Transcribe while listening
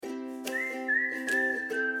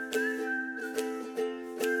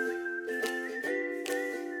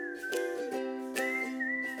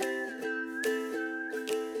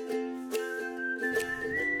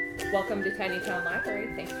Welcome to Tiny Town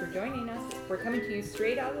Library. Thanks for joining us. We're coming to you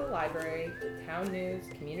straight out of the library, town news,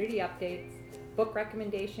 community updates, book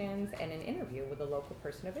recommendations, and an interview with a local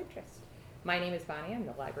person of interest. My name is Bonnie. I'm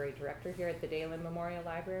the library director here at the Dayland Memorial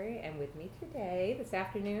Library, and with me today, this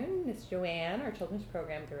afternoon, Miss Joanne, our children's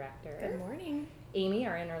program director. Good morning. Amy,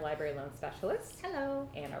 our interlibrary loan specialist. Hello.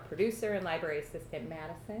 And our producer and library assistant,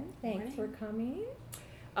 Madison. Thanks for Morning. coming.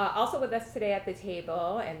 Also with us today at the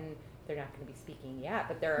table, and they're not going to be speaking yet,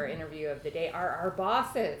 but they're our interview of the day, are our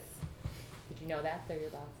bosses. Did you know that? They're your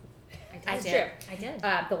bosses. I did.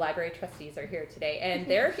 The library trustees are here today, and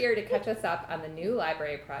they're here to catch us up on the new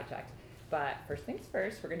library project. But first things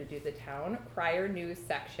first, we're going to do the town crier news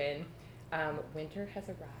section. Winter has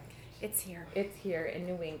arrived. It's here. It's here in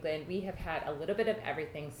New England. We have had a little bit of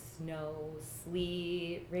everything: snow,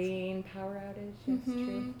 sleet, rain, power outage. It's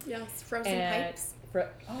true. Yes, frozen And pipes.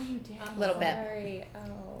 Oh, you did. A little bit. Sorry.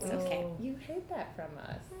 Oh, It's okay. You hid that from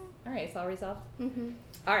us. All right, it's all resolved. Mm-hmm.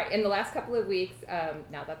 All right, in the last couple of weeks,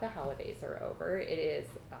 now that the holidays are over, it is,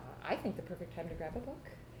 I think, the perfect time to grab a book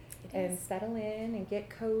and settle in and get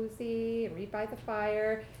cozy and read by the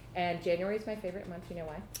fire. And January is my favorite month. You know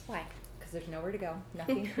why? Why? Because there's nowhere to go,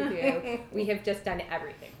 nothing to do. We have just done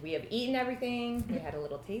everything. We have eaten everything. We had a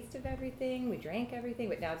little taste of everything. We drank everything.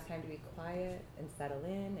 But now it's time to be quiet and settle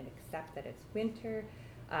in and accept that it's winter.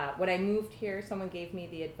 When I moved here, someone gave me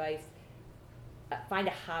the advice, find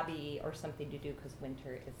a hobby or something to do because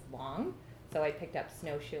winter is long. So I picked up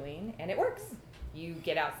snowshoeing, and it works. You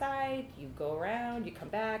get outside, you go around, you come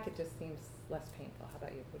back. It just seems less painful. How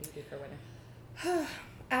about you? What do you do for winter?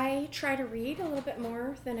 I try to read a little bit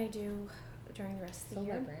more than I do during the rest of the So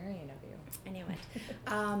year. librarian of you. I knew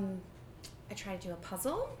it. I try to do a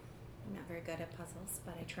puzzle. I'm not very good at puzzles,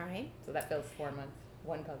 but I try. So that fills 4 months.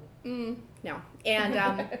 One puzzle. No. And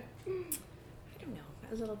I don't know,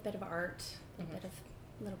 a little bit of art, a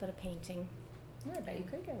little bit of painting. Oh, I bet you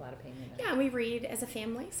could get a lot of painting. Yeah, we read as a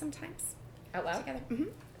family sometimes Out loud? together.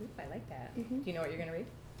 Ooh, I like that. Do you know what you're going to read?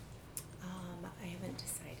 I haven't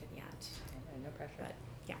decided yet, No pressure. but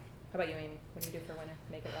yeah. How about you, Amy? What do you do for winter?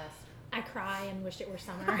 Make it last. I cry and wish it were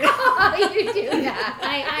summer. You do that.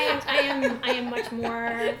 I am much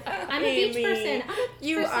more. I'm a beach Amy, person.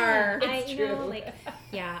 you are. It's true.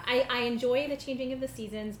 I enjoy the changing of the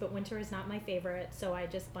seasons, but winter is not my favorite. So I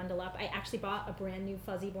just bundle up. I actually bought a brand new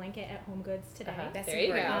fuzzy blanket at Home Goods today. That's There you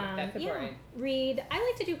go. important. That's important. Read. I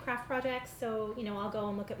like to do craft projects, so I'll go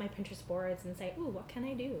and look at my Pinterest boards and say, "Ooh, what can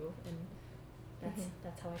I do?" And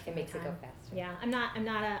that's how I feel. It makes it my go time. faster.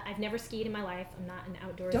 Yeah, I've never skied in my life. I'm not an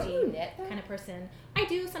outdoorsy Don't you knit that? kind of person. I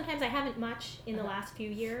do sometimes. I haven't much in the last few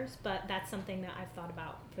years, but that's something that I've thought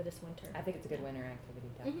about for this winter. I think it's a good winter activity,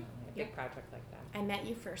 definitely. A big project like that. I met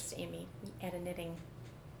you first, Amy, at a knitting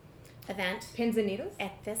event Pins and needles?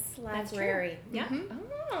 at this That's true. library. Yeah.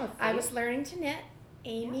 Oh, I see? was learning to knit.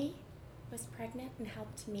 Amy was pregnant and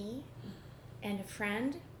helped me, and a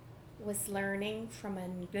friend was learning from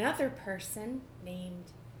another person named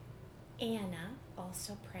Anna,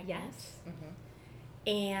 also pregnant. Yes.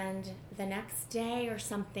 And the next day or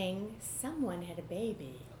something, someone had a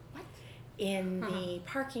baby. What? In the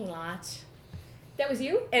parking lot. That was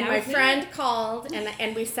you? And That my was me. friend called,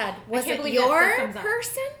 and we said, was can't it believe that your still comes up.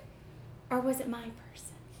 person or was it my person?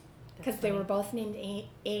 Because they were both named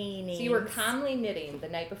Amy. So you were calmly knitting the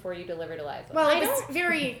night before you delivered Eliza. Well, I it was don't-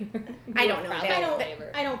 very, I don't know. Probably.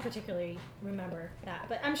 That, I don't particularly remember that,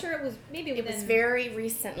 but I'm sure it was maybe it within. was very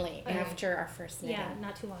recently Okay. after our first knitting. Yeah,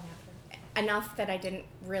 not too long after. Enough that I didn't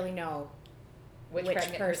really know. which which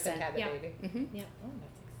pregnant person person. had the Yeah. baby? Yep. Oh,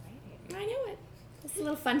 that's exciting. I knew it. It's a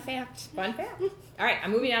little fun fact. Fun fact. All right,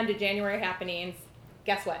 I'm moving on to January happenings.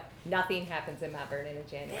 Guess what? Nothing happens in Mount Vernon in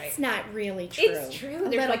January. It's not really true. It's true. A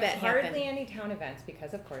There's little like bit hardly happened. any town events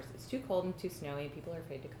because, of course, it's too cold and too snowy and people are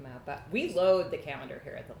afraid to come out. But we load the calendar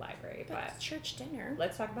here at the library. But But it's church dinner.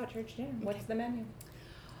 let's talk about church dinner. What's the menu?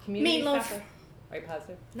 Community Meatloaf. supper. Are you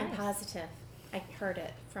positive? I'm Nice. positive. I heard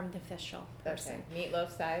it from the official person. Okay.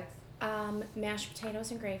 Meatloaf sides. Mashed potatoes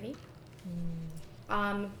and gravy.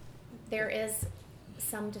 There is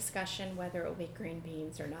some discussion whether it will be green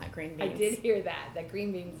beans or not green I beans. did hear that. That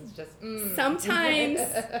green beans is just Sometimes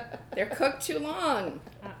they're cooked too long.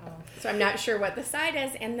 Uh-oh. So I'm not sure what the side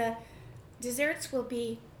is. And the desserts will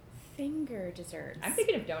be finger desserts. I'm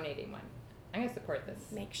thinking of donating one. I'm going to support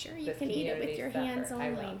this. Make sure you this can eat it with community your supper. hands I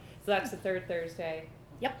only. will. So that's the third Thursday.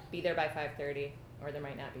 Yep. Be there by 5:30, or there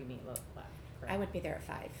might not be meatloaf left. Correct? I would be there at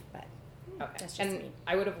 5, but Okay. that's just and me.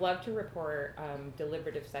 I would have loved to report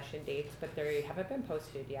deliberative session dates, but they haven't been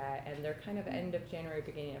posted yet, and they're kind of end of January,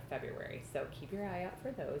 beginning of February. So keep your eye out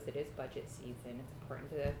for those. It is budget season. It's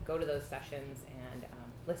important to go to those sessions and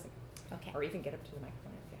listen, Okay. or even get up to the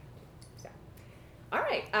microphone if you have to. All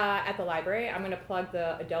right, at the library, I'm going to plug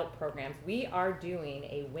the adult programs. We are doing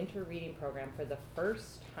a winter reading program for the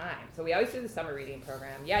first time. So we always do the summer reading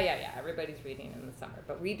program. Yeah. Everybody's reading in the summer.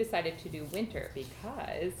 But we decided to do winter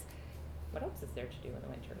because what else is there to do in the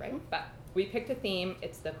winter, right? But we picked a theme.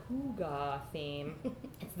 It's the Hygge theme.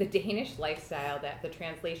 It's the Danish lifestyle that the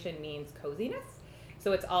translation means coziness.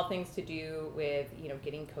 So it's all things to do with,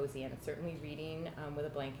 getting cozy, and certainly reading with a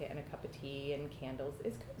blanket and a cup of tea and candles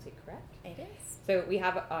is cozy, correct? It is. So we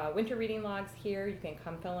have winter reading logs here. You can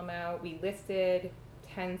come fill them out. We listed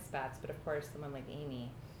 10 spots, but of course, someone like Amy,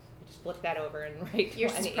 you just flip that over and write.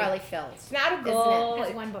 Yours is probably filled. It's not a goal. It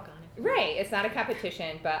has one book on it. Right. It's not a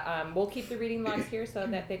competition, but we'll keep the reading logs here so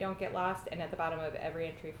that they don't get lost. And at the bottom of every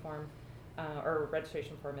entry form, or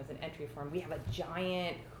registration form is an entry form, we have a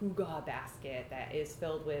giant Hygge basket that is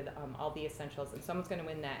filled with all the essentials, and someone's going to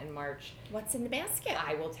win that in March. What's in the basket?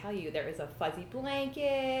 I will tell you. There is a fuzzy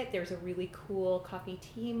blanket, there's a really cool coffee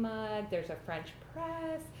tea mug, there's a French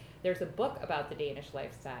press, there's a book about the Danish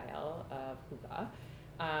lifestyle of Hygge.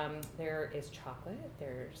 There is chocolate,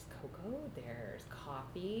 there's cocoa, there's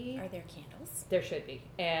coffee. Are there candles? There should be.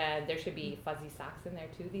 And there should be fuzzy socks in there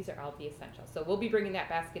too. These are all the essentials. So we'll be bringing that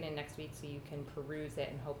basket in next week so you can peruse it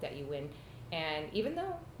and hope that you win. And even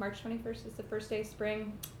though March 21st is the first day of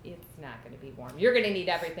spring, it's not going to be warm. You're going to need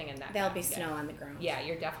everything in that There'll basket. be snow on the ground. Yeah,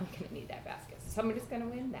 you're definitely going to need that basket. So somebody's going to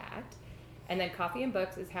win that. And then Coffee and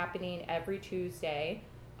Books is happening every Tuesday,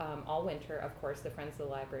 all winter. Of course, the Friends of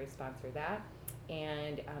the Library sponsor that.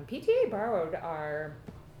 And PTA borrowed our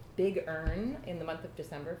big urn in the month of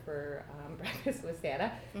December for breakfast with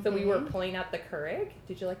Santa. So we were pulling out the Keurig.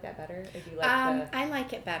 Did you like that better? Or do you like I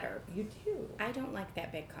like it better. You do? I don't like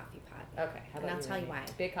that big coffee pot. Okay. How about And I'll tell you Amy? why.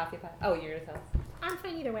 Big coffee pot? Oh, you're going to tell us? I'm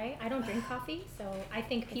fine either way. I don't drink coffee, so I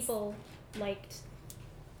think people liked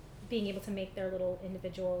being able to make their little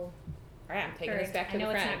individual All right, I'm taking Keurig. this back to I know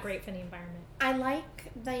the it's Friends. not great for the environment. I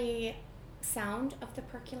like the sound of the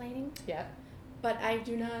percolating, Yep. but I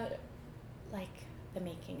do not like the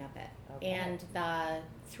making of it Okay. and the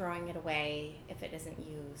throwing it away if it isn't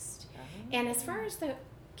used. Oh. And as far as the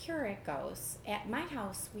Keurig goes, at my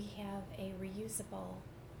house we have a reusable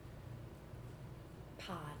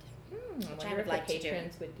pod. I which wonder I would if like the to do.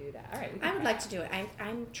 patrons would do that. All right. I would like to do it.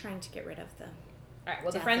 I'm trying to get rid of the. All right.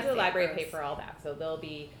 Well, the Death Friends of of the Library Earth. pay for all that. So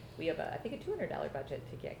we have I think a $200 budget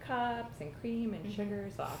to get cups and cream and sugar.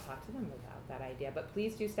 So I'll talk to them about that idea. But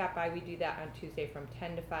please do stop by. We do that on Tuesday from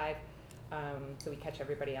 10 to 5. So we catch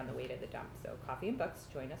everybody on the way to the dump. So Coffee and Books,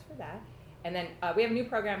 join us for that. And then we have a new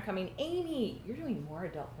program coming. Amy, you're doing more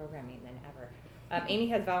adult programming than ever. Amy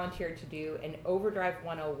has volunteered to do an Overdrive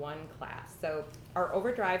 101 class. So our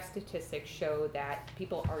Overdrive statistics show that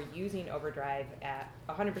people are using Overdrive at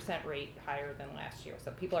 100% rate higher than last year.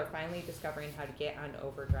 So people are finally discovering how to get on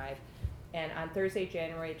Overdrive. And on Thursday,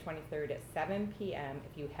 January 23rd at 7 p.m.,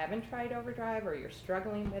 if you haven't tried Overdrive or you're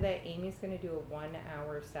struggling with it, Amy's going to do a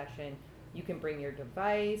 1-hour session. You can bring your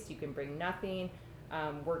device. You can bring nothing.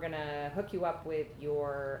 We're going to hook you up with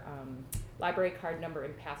your library card number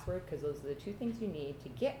and password, because those are the two things you need to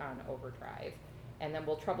get on Overdrive. And then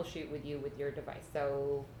we'll troubleshoot with you with your device.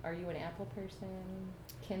 So are you an Apple person?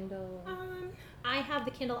 Kindle? I have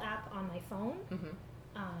the Kindle app on my phone.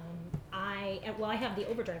 I have the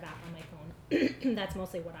Overdrive app on my phone. That's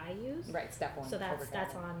mostly what I use. Right, step one. So that's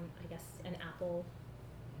Overdrive. on, I guess, an Apple.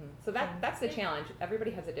 So that's the challenge. Everybody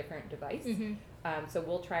has a different device. So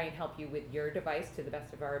we'll try and help you with your device to the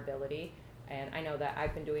best of our ability. And I know that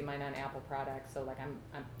I've been doing mine on Apple products, so like I'm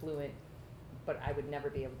fluent, but I would never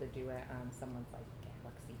be able to do it on someone's like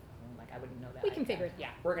Galaxy phone. Like I wouldn't know that. We can figure it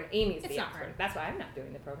out. Yeah, Amy's It's the not expert. hard. That's why I'm not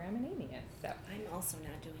doing the program, and Amy is. So I'm also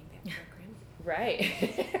not doing that program. right.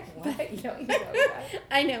 What? You don't use Overdrive?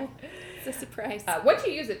 I know. It's a surprise. Once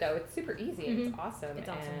you use it, though, it's super easy and it's awesome. It's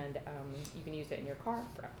awesome. And you can use it in your car.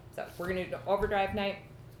 So we're going to do Overdrive night.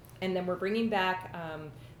 And then we're bringing back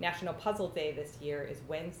National Puzzle Day this year is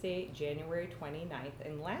Wednesday, January 29th.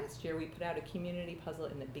 And last year we put out a community puzzle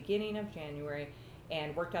in the beginning of January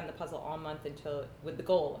and worked on the puzzle all month with the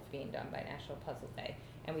goal of being done by National Puzzle Day.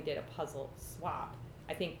 And we did a puzzle swap.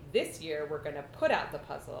 I think this year we're going to put out the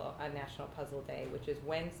puzzle on National Puzzle Day, which is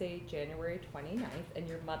Wednesday, January 29th. And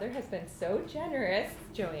your mother has been so generous,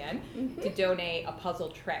 Joanne, to donate a puzzle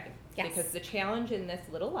tray. Yes. Because the challenge in this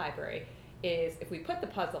little library is if we put the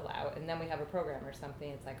puzzle out and then we have a program or something,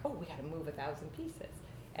 it's like, oh, we got to move 1,000 pieces.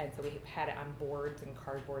 And so we've had it on boards and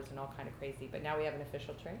cardboards and all kind of crazy. But now we have an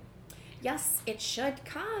official tray. Yes, it should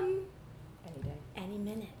come Any day. any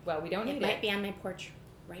minute. Well, we don't need It it. might be on my porch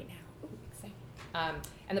right now. Ooh, exciting.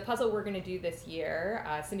 And the puzzle we're going to do this year,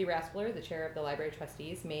 Cindy Raspler, the chair of the library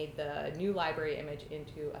trustees, made the new library image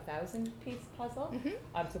into a 1,000-piece puzzle.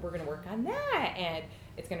 So we're going to work on that, and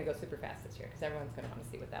it's going to go super fast this year because everyone's going to want to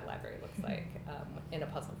see what that library looks like in a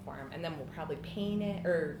puzzle form. And then we'll probably paint it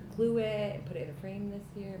or glue it and put it in a frame this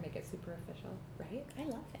year, make it super official, right? I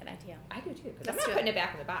love that idea. I do too, because I'm not putting it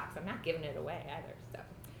back in the box. I'm not giving it away either. So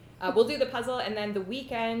we'll do the puzzle, and then the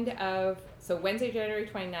weekend of, so Wednesday, January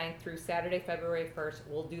 29th through Saturday, February 1st,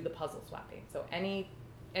 we'll do the puzzle swapping. So any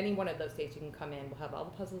one of those days you can come in. We'll have all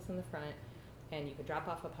the puzzles in the front, and you can drop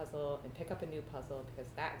off a puzzle and pick up a new puzzle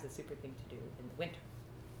because that is a super thing to do in the winter.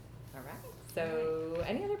 All right. So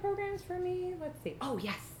any other programs for me? Let's see. Oh,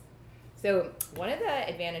 yes. So one of the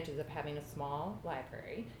advantages of having a small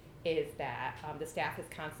library is that the staff is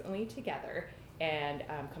constantly together and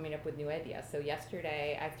coming up with new ideas. So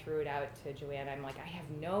yesterday I threw it out to Joanna. I'm like, I have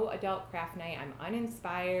no adult craft night. I'm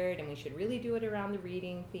uninspired, and we should really do it around the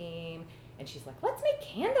reading theme. And she's like, let's make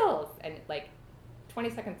candles. And like 20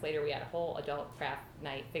 seconds later, we had a whole adult craft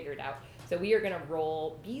night figured out. So we are going to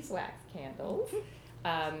roll beeswax candles.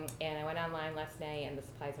 And I went online last night, and the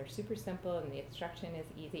supplies are super simple, and the instruction is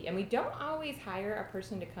easy. And we don't always hire a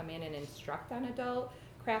person to come in and instruct on adult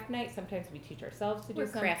craft night. Sometimes we teach ourselves to do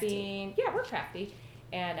something. Crafty. Yeah, we're crafty.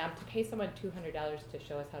 And to pay someone $200 to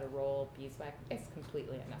show us how to roll beeswax is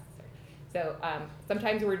completely unnecessary. So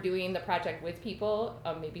sometimes we're doing the project with people,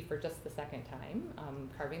 maybe for just the second time,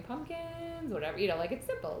 carving pumpkins, whatever, like it's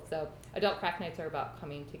simple. So adult craft nights are about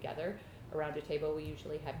coming together around a table. We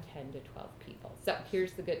usually have 10 to 12 people. So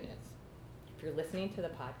here's the good news. If you're listening to the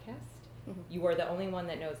podcast, you are the only one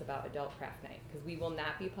that knows about adult craft night, because we will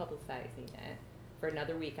not be publicizing it for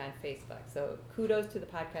another week on Facebook. So kudos to the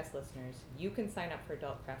podcast listeners. You can sign up for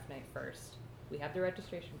adult craft night first. We have the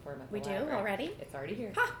registration form at the library. We do already? It's already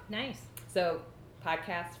here. Ha, nice. So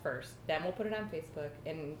podcast first, then we'll put it on Facebook,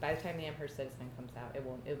 and by the time the Amherst Citizen comes out,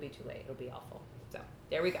 it'll be too late. It'll be awful. So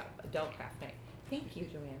there we go. Adult craft night. Thank you,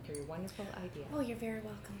 Joanne, for your wonderful idea. Oh, you're very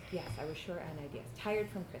welcome. Yes, I was short on ideas. Tired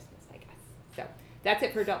from Christmas, I guess. So that's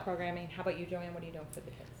it for adult programming. How about you, Joanne? What are you doing for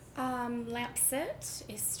the kids? Lapsit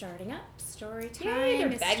is starting up. Story time. Yay,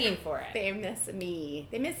 they're begging for it. They miss me.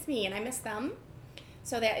 They miss me, and I miss them.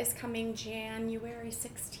 So that is coming January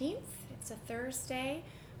 16th. It's a Thursday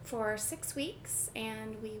for 6 weeks,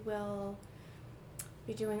 and we will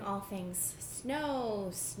be doing all things snow,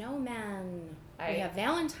 snowmen. We have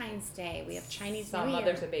Valentine's Day. We have Chinese New Year. Some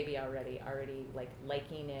mothers of baby already like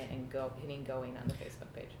liking it and hitting going on the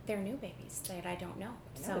Facebook page. They're new babies that I don't know.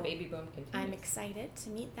 I know, So the baby boom continues. I'm excited to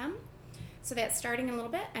meet them. So that's starting in a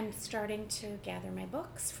little bit. I'm starting to gather my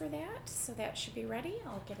books for that, so that should be ready.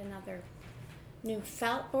 I'll get another new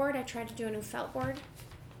felt board. I try to do a new felt board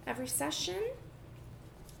every session.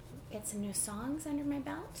 Get some new songs under my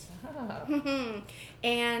belt. Oh.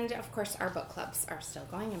 And, of course, our book clubs are still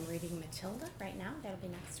going. I'm reading Matilda right now. That'll be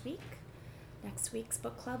next week. Next week's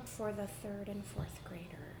book club for the 3rd and 4th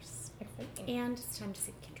graders. Exciting. And it's time to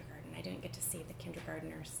see the kindergarten. I didn't get to see the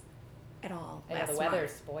kindergartners at all I know, last the weather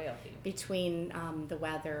month, spoiled you. between the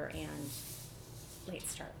weather and late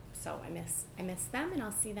start. So I miss them, and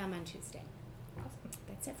I'll see them on Tuesday. Awesome.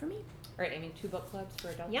 That's it for me. All right, Amy, 2 book clubs for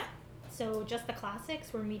adults? Yeah. So just the classics.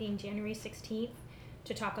 We're meeting January 16th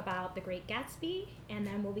to talk about The Great Gatsby, and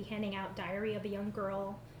then we'll be handing out Diary of a Young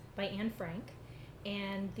Girl by Anne Frank.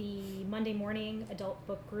 And the Monday morning adult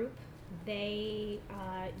book group, they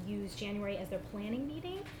use January as their planning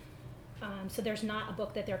meeting. So there's not a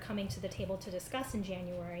book that they're coming to the table to discuss in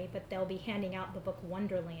January, but they'll be handing out the book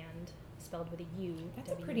Wonderland, spelled with a U.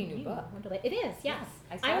 That's a pretty new book. Wonderland. It is, yes.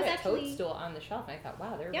 I saw was that actually, toadstool on the shelf, and I thought,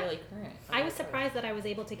 wow, they're Yeah. really current. I was surprised that I was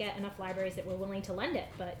able to get enough libraries that were willing to lend it,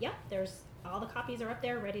 but yeah, there's all the copies are up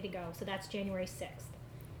there ready to go. So that's January 6th.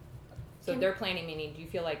 So their planning meeting, do you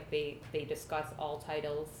feel like they discuss all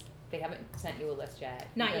titles? They haven't sent you a list yet?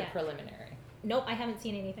 Not Even yet. Preliminary. Nope, I haven't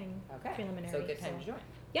seen anything Okay. preliminary. So good time to join.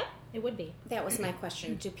 Yeah, it would be. That was my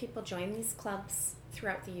question. Do people join these clubs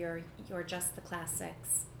throughout the year, or just the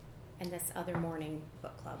classics and this other morning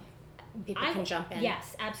book club? People can jump in?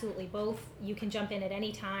 Yes, absolutely. Both. You can jump in at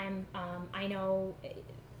any time. I know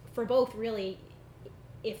for both, really,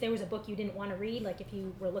 if there was a book you didn't want to read, like if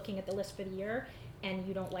you were looking at the list for the year and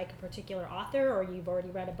you don't like a particular author or you've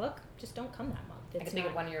already read a book, just don't come that month. I can think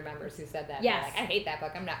of one of your members who said that. Yes. Like, I hate that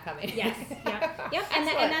book. I'm not coming. Yes. Yep. And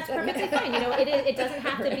that's perfectly fine. It doesn't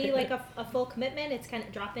have to be like a full commitment. It's kind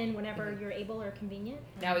of drop in whenever you're able or convenient.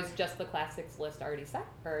 Now, is just the classics list already set,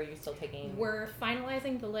 or are you still taking? We're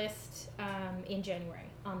finalizing the list in January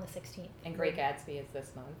on the 16th. And Great Gatsby is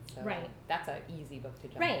this month, so Right. that's an easy book to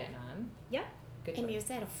jump Right. in on. Yep. Good And choice. you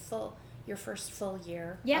said your first full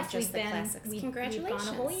year Yes, of just the classics. Congratulations.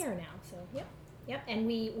 We've gone a whole year now. So, yep. And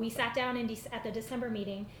we sat down at the December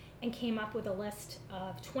meeting and came up with a list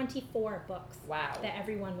of 24 books. Wow. That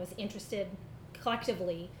everyone was interested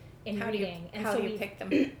collectively in How reading. How do you pick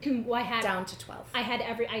them well, I had down to 12?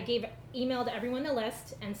 I emailed everyone the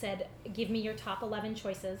list and said, give me your top 11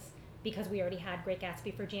 choices, because we already had Great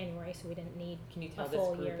Gatsby for January, so we didn't need Can you tell a this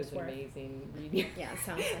full group year's is worth. amazing reading? Yeah, it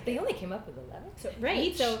sounds like They only came up with 11. So, right.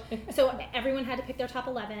 Each. So everyone had to pick their top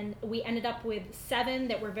 11. We ended up with 7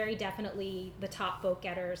 that were very definitely the top vote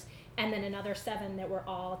getters, and then another 7 that were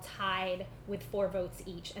all tied with 4 votes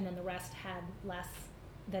each, and then the rest had less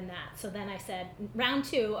than that. So then I said, round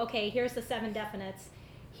 2, okay, here's the 7 definites.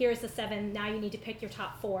 Here's the 7. Now you need to pick your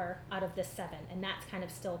top 4 out of this 7, and that's kind of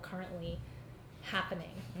still currently happening.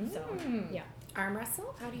 So, yeah. arm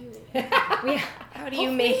wrestle. How do you? How do you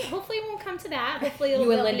make? Hopefully, it won't come to that. Hopefully, it'll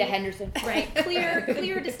You and there'll Linda be- Henderson. Right,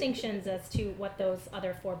 clear distinctions as to what those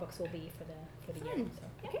other 4 books will be for the year. Fun.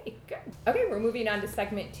 So. Okay, good. Okay, we're moving on to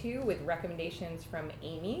segment 2 with recommendations from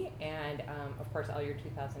Amy, and of course, all your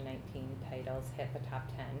 2019 titles hit the top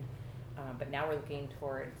 10. But now we're looking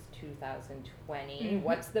towards 2020. Mhm.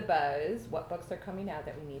 What's the buzz? What books are coming out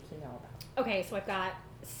that we need to know about? Okay, so I've got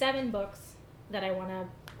 7 books that I want to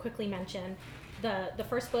quickly mention. The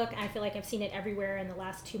first book, I feel like I've seen it everywhere in the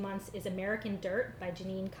last 2 months, is American Dirt by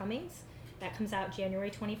Janine Cummings. That comes out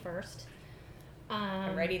January 21st.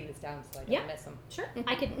 I'm writing this down so I don't yeah. miss them. Sure,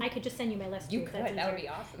 I could just send you my list. You too, if could. that's That would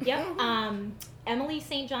easier. be awesome. Yep. Emily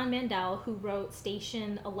St. John Mandel, who wrote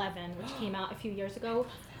Station 11, which came out a few years ago,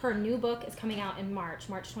 her new book is coming out in March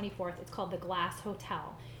 24th. It's called The Glass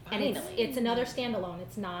Hotel. And Finally. it's another standalone.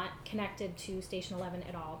 It's not connected to Station 11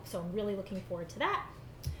 at all. So I'm really looking forward to that.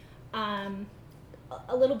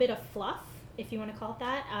 A little bit of fluff, if you want to call it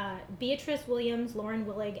that. Beatrice Williams, Lauren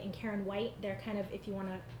Willig, and Karen White. They're kind of, if you want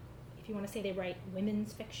to say they write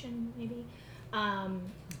women's fiction, maybe.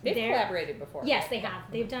 They've they're- collaborated before. Yes, right? they have.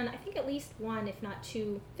 They've done, I think, at least 1, if not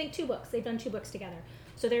 2. I think 2 books. They've done 2 books together.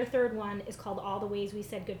 So their third one is called All the Ways We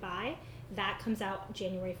Said Goodbye. That comes out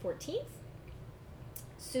January 14th.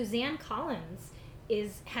 Suzanne Collins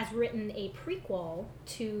has written a prequel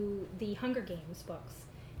to the Hunger Games books,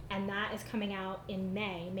 and that is coming out in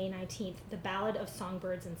May 19th. The Ballad of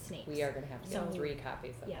Songbirds and Snakes. We are going to have to So, get 3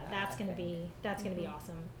 copies of Yeah, that. that's I going to think. be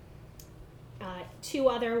awesome. 2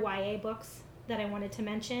 other YA books that I wanted to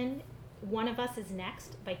mention. One of Us Is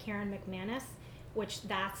Next by Karen McManus, which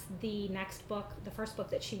that's the next book. The first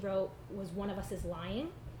book that she wrote was One of Us Is Lying.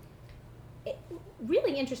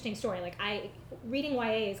 Really interesting story. Like, reading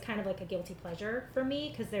YA is kind of like a guilty pleasure for me,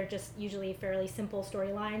 because they're just usually fairly simple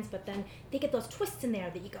storylines, but then they get those twists in there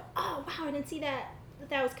that you go, oh wow, I didn't see that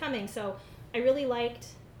was coming. So I really liked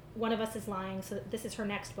One of Us Is Lying. So this is her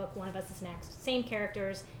next book, One of Us Is Next. Same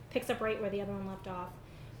characters, picks up right where the other one left off.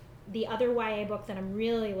 The other YA book that I'm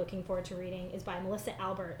really looking forward to reading is by Melissa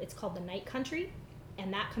Albert. It's called The Night Country,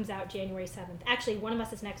 and that comes out January 7th. Actually, One of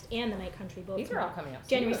Us Is Next and The Night Country both These come are all out coming out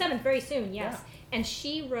January soon. 7th, very soon, yes. Yeah. And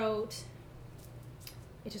she wrote,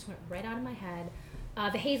 it just went right out of my head,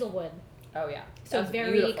 The Hazelwood. Oh, yeah. So That's a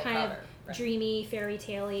very beautiful kind cover. of Right. dreamy, fairy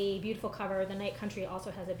tale-y, beautiful cover. The Night Country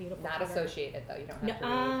also has a beautiful Not cover. associated, though. You don't No, have to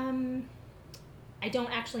read. I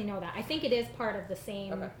don't actually know that. I think it is part of the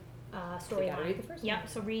same Okay. storyline. gotta read the first Yep. one.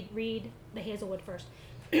 So read The Hazelwood first,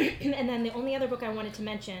 and then the only other book I wanted to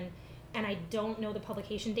mention, and I don't know the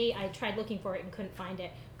publication date. I tried looking for it and couldn't find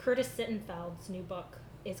it. Curtis Sittenfeld's new book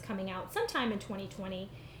is coming out sometime in 2020,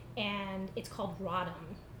 and it's called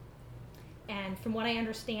Rodham. And from what I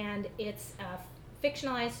understand, it's a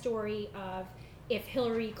fictionalized story of if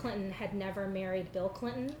Hillary Clinton had never married Bill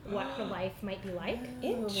Clinton, what her life might be like.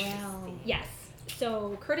 Interesting. Yes.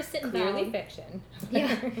 So Curtis Sittenfeld. Clearly fiction.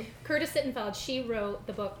 Yeah. Curtis Sittenfeld, she wrote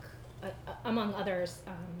the book, among others,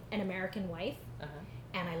 An American Wife. Uh-huh.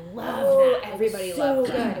 And I love Oh, that. everybody it was so loved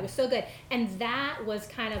good. that. It was so good. And that was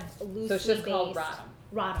kind of loosely So it's just based. called Rodham.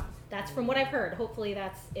 Rodham. That's from what I've heard. Hopefully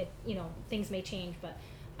that's it. You know, things may change, but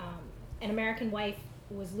An American Wife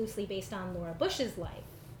was loosely based on Laura Bush's life.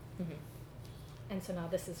 Mm-hmm. And so now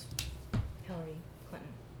this is Hillary Clinton,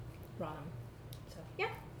 Rodham. So yeah,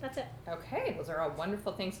 that's it. Okay, those are all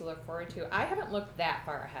wonderful things to look forward to. I haven't looked that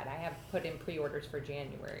far ahead. I have put in pre-orders for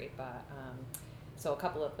January, but so a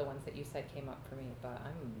couple of the ones that you said came up for me, but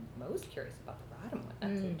I'm most curious about the Rodham one.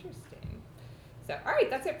 That's interesting. So, all right,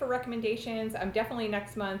 that's it for recommendations. Definitely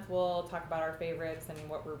next month we'll talk about our favorites and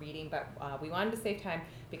what we're reading, but we wanted to save time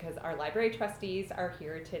because our library trustees are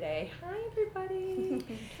here today. Hi, everybody.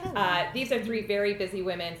 These are 3 very busy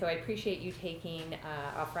women, so I appreciate you taking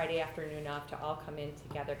a Friday afternoon off to all come in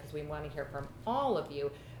together because we want to hear from all of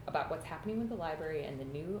you about what's happening with the library and the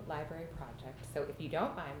new library project. So if you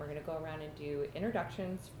don't mind, we're going to go around and do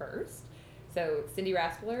introductions first. So Cindy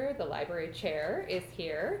Raspler, the library chair, is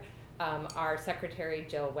here. Our secretary,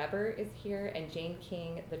 Jill Weber, is here, and Jane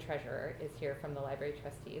King, the treasurer, is here from the library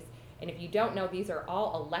trustees. And if you don't know, these are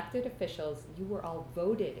all elected officials. You were all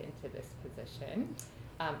voted into this position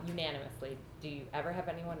unanimously. Do you ever have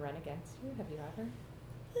anyone run against you? Have you ever?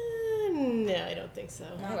 No, I don't think so.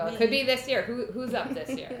 Oh, well, it could be this year. Who's up this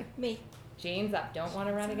year? Me. Jane's up. Don't want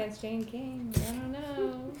to run against Jane King. I don't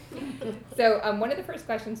know. So one of the first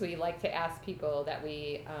questions we like to ask people that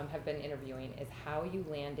we have been interviewing is how you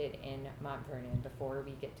landed in Mount Vernon before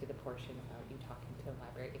we get to the portion about you talking to the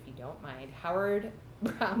library. If you don't mind, Howard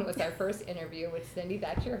Brown was our first interview with Cindy.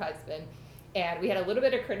 That's your husband. And we had a little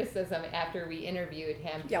bit of criticism after we interviewed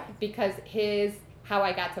him because his How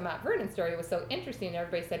I Got to Mount Vernon story was so interesting. And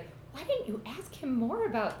everybody said, why didn't you ask him more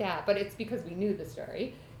about that? But it's because we knew the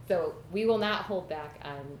story. So we will not hold back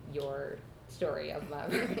on your story of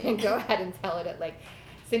Mount Vernon. Go ahead and tell it.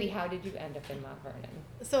 Cindy, how did you end up in Mount Vernon?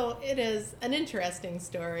 So it is an interesting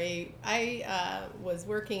story. I was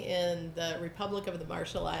working in the Republic of the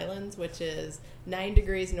Marshall Islands, which is 9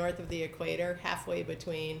 degrees north of the equator, halfway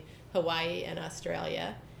between Hawaii and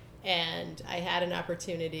Australia. And I had an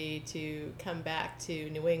opportunity to come back to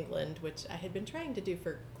New England, which I had been trying to do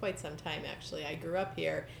for quite some time, actually. I grew up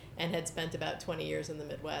here and had spent about 20 years in the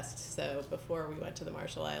Midwest, so before we went to the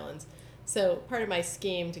Marshall Islands. So part of my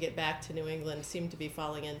scheme to get back to New England seemed to be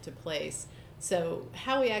falling into place. So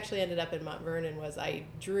how we actually ended up in Mount Vernon was I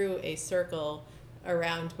drew a circle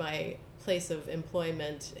around my place of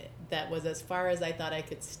employment that was as far as I thought I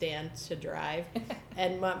could stand to drive.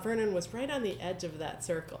 And Mount Vernon was right on the edge of that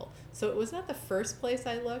circle. So it was not the first place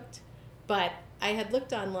I looked, but I had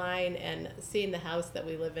looked online and seen the house that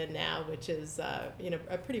we live in now, which is a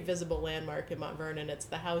pretty visible landmark in Mount Vernon. It's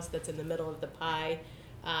the house that's in the middle of the pie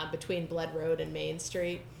between Blood Road and Main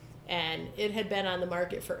Street. And it had been on the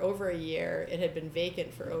market for over a year. It had been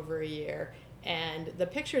vacant for over a year. And the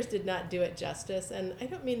pictures did not do it justice. And I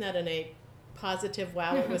don't mean that in a positive,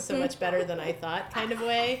 wow, it was so much better than I thought kind of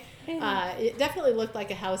way. It definitely looked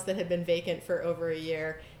like a house that had been vacant for over a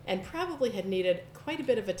year and probably had needed quite a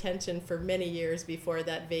bit of attention for many years before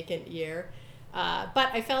that vacant year.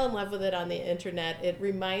 But I fell in love with it on the internet. It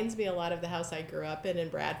reminds me a lot of the house I grew up in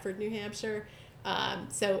Bradford, New Hampshire.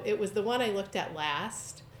 So it was the one I looked at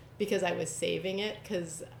last because I was saving it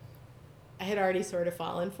because I had already sort of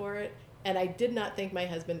fallen for it. And I did not think my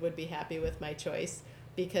husband would be happy with my choice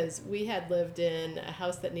because we had lived in a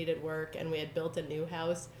house that needed work and we had built a new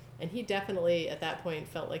house. And he definitely, at that point,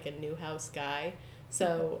 felt like a new house guy.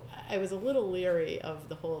 So I was a little leery of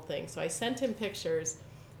the whole thing. So I sent him pictures.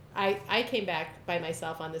 I came back by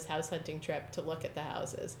myself on this house hunting trip to look at the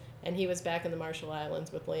houses. And he was back in the Marshall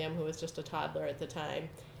Islands with Liam, who was just a toddler at the time.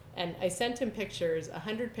 And I sent him pictures,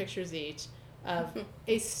 100 pictures each, of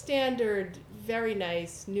a standard, very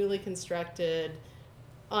nice, newly constructed,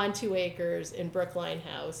 on 2 acres in Brookline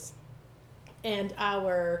house. And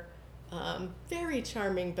our very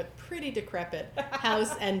charming but pretty decrepit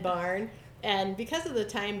house and barn. And because of the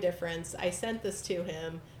time difference, I sent this to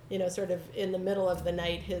him, sort of in the middle of the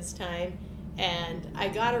night, his time. And I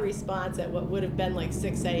got a response at what would have been like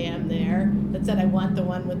 6 a.m. there that said, I want the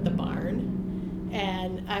one with the barn.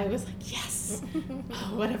 And I was like, yes,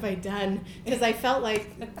 oh, what have I done? Because I felt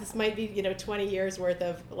like this might be, 20 years worth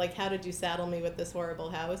of, like, how did you saddle me with this horrible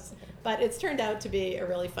house? But it's turned out to be a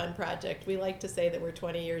really fun project. We like to say that we're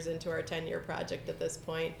 20 years into our 10-year project at this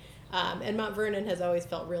point. And Mount Vernon has always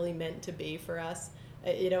felt really meant to be for us.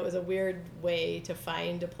 It was a weird way to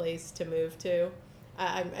find a place to move to.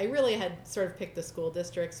 I really had sort of picked the school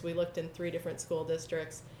districts. We looked in 3 different school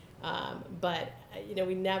districts. But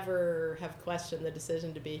we never have questioned the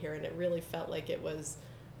decision to be here, and it really felt like it was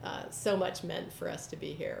so much meant for us to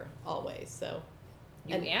be here always. So,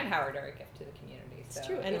 You and Howard are a gift to the community. So it's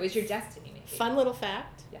true, and it was your destiny, maybe. Fun little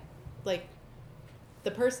fact. Yeah. Like,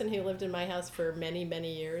 the person who lived in my house for many,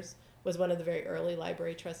 many years was one of the very early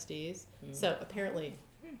library trustees. Mm. So apparently,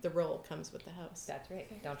 the role comes with the house. That's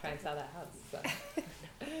right. Don't try and sell that house. So.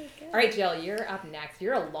 All right, Jill, you're up next.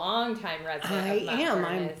 You're a longtime resident of Mount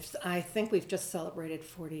Vernon. I think we've just celebrated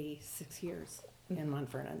 46 years in Mount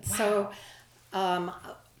Vernon. Wow. So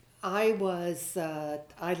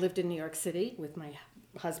I lived in New York City with my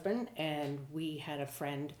husband, and we had a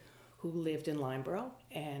friend who lived in Limeboro,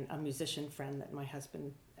 and a musician friend that my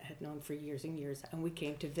husband had known for years and years, and we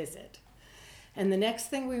came to visit. And the next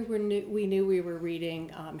thing we knew we were reading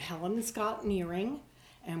Helen Scott Nearing,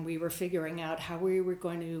 and we were figuring out how we were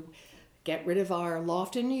going to get rid of our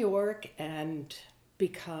loft in New York and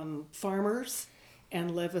become farmers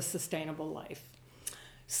and live a sustainable life.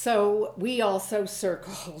 So we also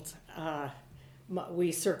circled an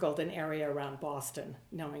area around Boston,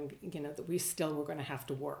 knowing that we still were going to have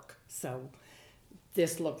to work. So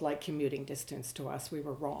this looked like commuting distance to us. We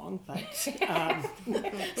were wrong, but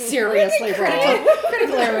seriously wrong.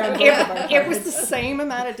 It was the same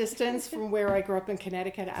amount of distance from where I grew up in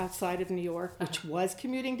Connecticut outside of New York, which was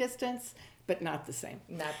commuting distance, but not the same.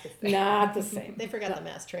 Not the same. They forgot the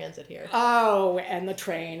mass transit here. Oh, and the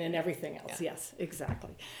train and everything else. Yeah. Yes,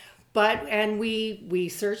 exactly. And we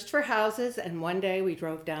searched for houses, and one day we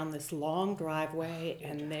drove down this long driveway,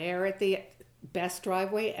 and there at the best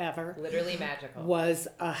driveway ever, literally magical, was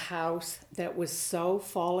a house that was so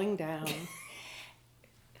falling down.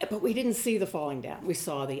 But we didn't see the falling down. We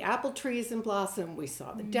saw the apple trees in blossom, we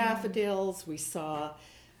saw the daffodils, we saw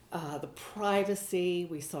the privacy,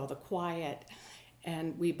 we saw the quiet,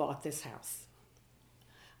 and we bought this house.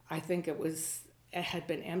 I think it had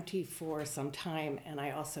been empty for some time, and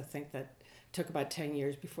I also think that it took about 10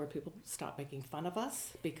 years before people stopped making fun of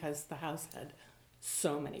us because the house had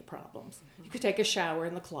so many problems. You could take a shower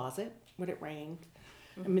in the closet when it rained.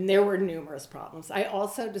 I mean, there were numerous problems. I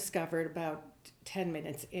also discovered about 10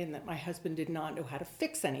 minutes in that my husband did not know how to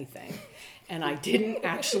fix anything. And I didn't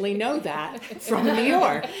actually know that from New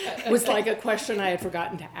York. It was like a question I had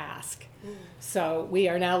forgotten to ask. So we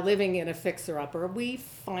are now living in a fixer-upper. We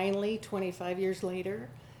finally, 25 years later,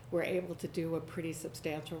 were able to do a pretty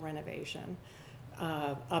substantial renovation.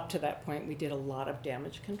 Up to that point, we did a lot of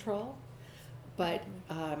damage control. But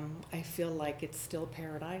I feel like it's still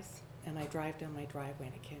paradise. And I drive down my driveway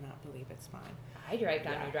and I cannot believe it's mine. I drive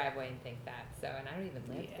down your driveway and think that. So, and I don't even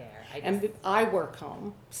live there. And I work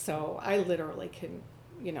home, so I literally can,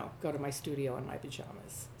 go to my studio in my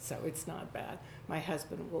pajamas. So it's not bad. My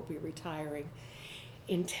husband will be retiring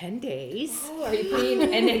in 10 days. Oh, are you putting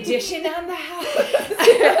an addition on the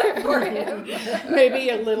house for him? Maybe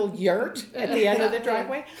a little yurt at the end of the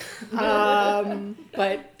driveway.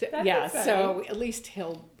 But that's exciting. So at least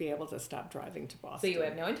he'll be able to stop driving to Boston. So you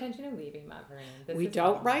have no intention of leaving Mount Vernon? We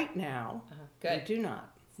don't right now. Good. We do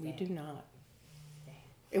not. Stay. We do not. Stay.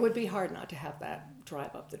 It would be hard not to have that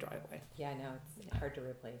drive up the driveway. Yeah, no, it's hard to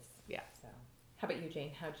replace. Yeah. So, how about you,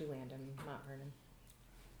 Jane? How'd you land in Mount Vernon?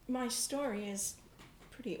 My story is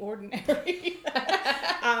pretty ordinary.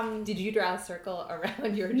 Did you draw a circle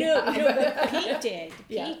around your job? No, but Pete did.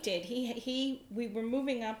 Pete did. We were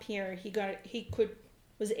moving up here.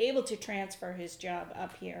 Was able to transfer his job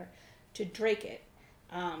up here to Dracut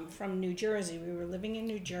from New Jersey. We were living in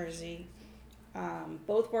New Jersey,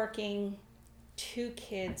 both working, 2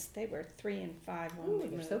 kids. They were 3 and 5 when we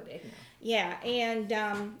moved. They're so big now. Yeah, and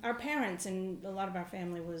our parents and a lot of our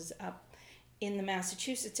family was up in the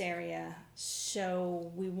Massachusetts area,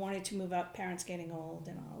 so we wanted to move up. Parents getting old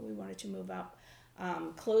and all, we wanted to move up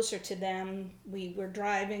closer to them. We were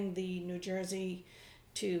driving the New Jersey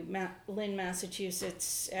to Lynn,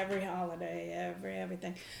 Massachusetts every holiday,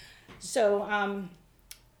 everything. So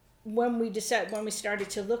when we started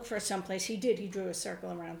to look for someplace, he drew a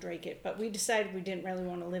circle around Dracut, but we decided we didn't really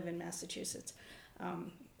want to live in Massachusetts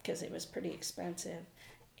because it was pretty expensive.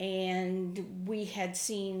 And we had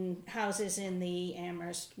seen houses in the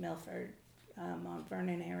Amherst, Milford, Mount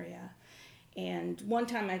Vernon area. And one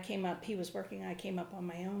time I came up, he was working, I came up on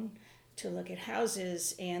my own to look at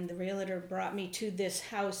houses, and the realtor brought me to this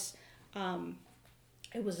house.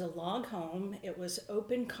 It was a log home. It was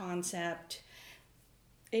open concept,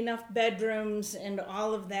 enough bedrooms and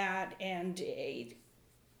all of that, and it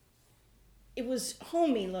was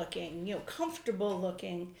homey looking, comfortable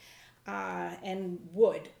looking. And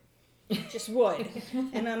wood, just wood.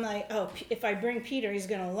 And I'm like, oh, if I bring Peter, he's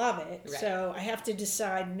going to love it. Right. So I have to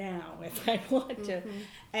decide now if I want to.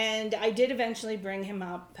 And I did eventually bring him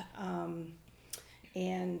up.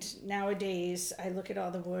 And nowadays I look at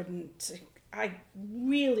all the wood and I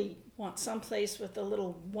really want someplace with a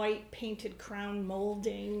little white painted crown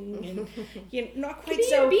molding and not quite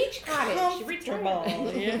so beach cottage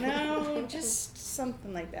comfortable, just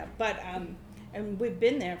something like that. But and we've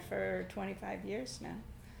been there for 25 years now.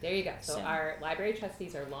 There you go. So our library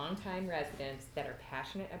trustees are longtime residents that are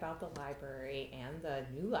passionate about the library and the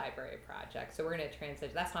new library project. So we're going to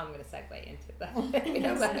transition. That's how I'm going to segue into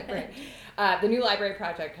the library. The new library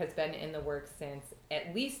project has been in the works since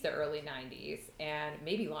at least the early 90s, and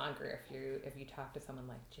maybe longer if you talk to someone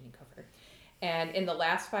like Ginny Cofer. And in the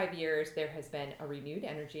last 5 years, there has been a renewed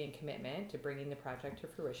energy and commitment to bringing the project to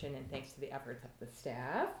fruition, and thanks to the efforts of the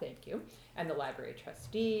staff, thank you, and the library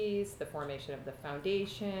trustees, the formation of the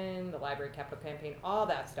foundation, the library capital campaign, all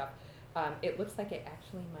that stuff, it looks like it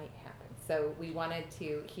actually might happen. So we wanted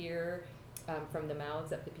to hear from the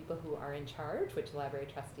mouths of the people who are in charge, which library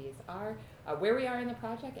trustees are, where we are in the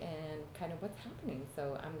project and kind of what's happening.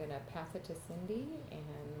 So I'm going to pass it to Cindy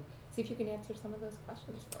and see if you can answer some of those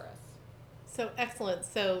questions for us. So excellent.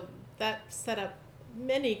 So that set up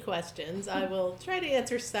many questions. I will try to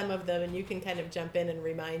answer some of them, and you can kind of jump in and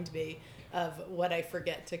remind me of what I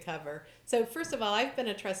forget to cover. So first of all, I've been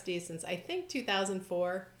a trustee since I think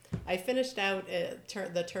 2004. I finished out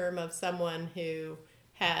the term of someone who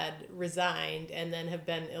had resigned and then have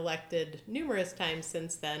been elected numerous times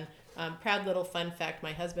since then. Proud little fun fact,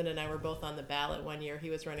 my husband and I were both on the ballot one year. He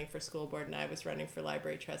was running for school board and I was running for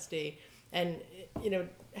library trustee. And, you know,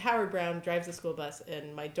 Howard Brown drives a school bus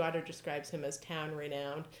and my daughter describes him as town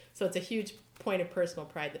renowned. So it's a huge point of personal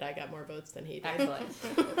pride that I got more votes than he did. Excellent.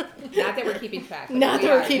 Not that we're keeping track. Not that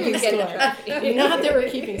we're keeping score. Not that we're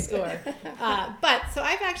keeping score. But so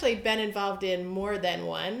I've actually been involved in more than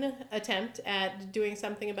one attempt at doing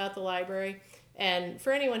something about the library. And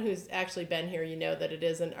for anyone who's actually been here, you know that it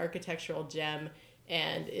is an architectural gem.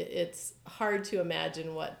 And it's hard to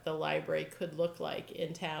imagine what the library could look like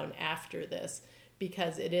in town after this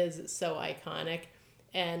because it is so iconic.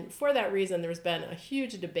 And for that reason, there's been a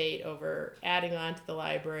huge debate over adding on to the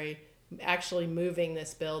library, actually moving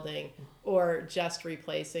this building, or just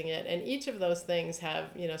replacing it. And each of those things have,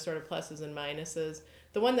 you know, sort of pluses and minuses.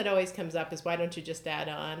 The one that always comes up is, why don't you just add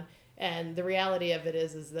on? And the reality of it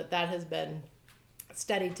is that has been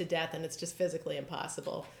studied to death, and it's just physically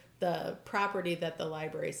impossible. The property that the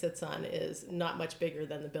library sits on is not much bigger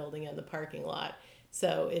than the building and the parking lot.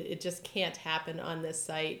 So it just can't happen on this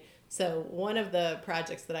site. So one of the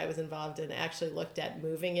projects that I was involved in actually looked at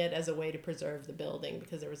moving it as a way to preserve the building,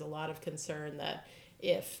 because there was a lot of concern that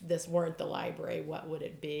if this weren't the library, what would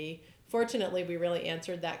it be? Fortunately, we really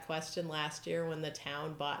answered that question last year when the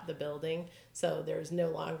town bought the building. So there's no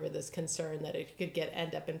longer this concern that it could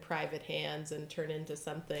end up in private hands and turn into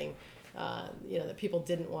something that people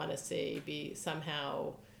didn't want to see, be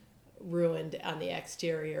somehow ruined on the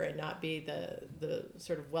exterior and not be the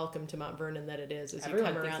sort of welcome to Mount Vernon that it is as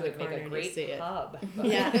Everyone you come around the corner and you see pub. it.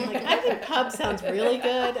 Yeah, I think pub sounds really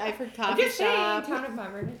good. I've heard coffee shop. Town of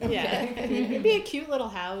Mount Vernon. Yeah, it'd be a cute little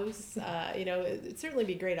house. It'd certainly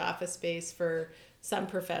be great office space for some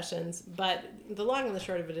professions. But the long and the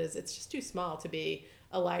short of it is, it's just too small to be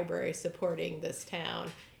a library supporting this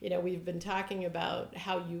town. You know, we've been talking about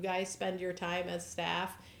how you guys spend your time as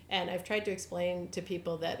staff, and I've tried to explain to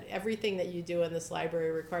people that everything that you do in this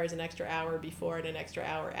library requires an extra hour before and an extra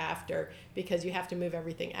hour after, because you have to move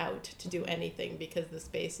everything out to do anything because the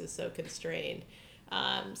space is so constrained.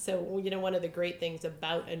 So one of the great things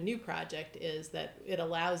about a new project is that it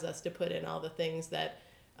allows us to put in all the things that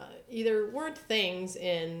either weren't things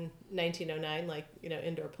in 1909, like,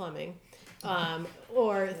 indoor plumbing,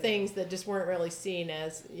 or things that just weren't really seen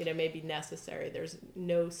as, maybe necessary. There's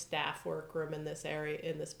no staff workroom in this area,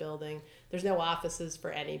 in this building. There's no offices for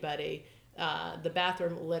anybody. The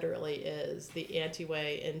bathroom literally is the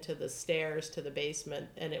entryway into the stairs to the basement,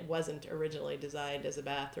 and it wasn't originally designed as a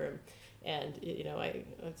bathroom. And,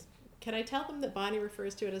 can I tell them that Bonnie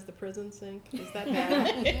refers to it as the prison sink? Is that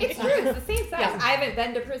bad? It's true. It's the same size. Yeah. I haven't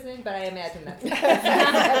been to prison, but I imagine that's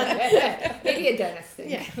maybe a dentist sink.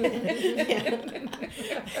 Yeah.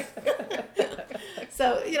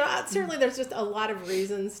 So, certainly there's just a lot of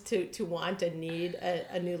reasons to want and need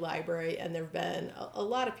a new library. And there have been a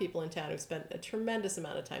lot of people in town who've spent a tremendous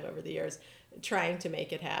amount of time over the years trying to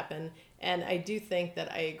make it happen. And I do think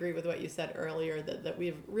that I agree with what you said earlier, that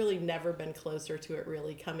we've really never been closer to it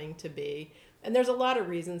really coming to be. And there's a lot of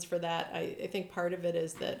reasons for that. I think part of it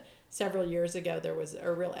is that several years ago, there was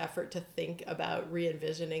a real effort to think about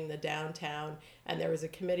re-envisioning the downtown. And there was a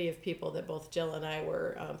committee of people that both Jill and I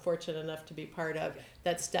were fortunate enough to be part of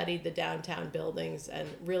that studied the downtown buildings and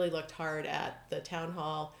really looked hard at the town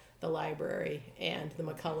hall, the library, and the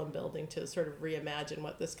McCullum building to sort of reimagine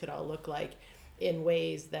what this could all look like in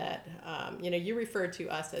ways that, you referred to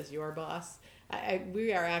us as your boss.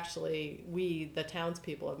 We are actually, the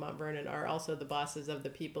townspeople of Mount Vernon are also the bosses of the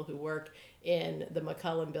people who work in the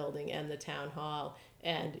McCullum building and the town hall.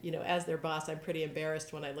 And, as their boss, I'm pretty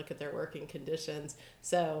embarrassed when I look at their working conditions.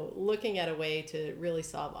 So looking at a way to really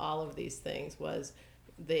solve all of these things was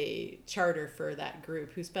the charter for that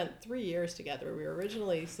group, who spent 3 years together. We were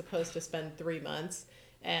originally supposed to spend 3 months.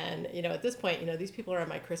 And, at this point, these people are on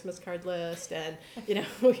my Christmas card list, and,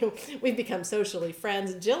 we've become socially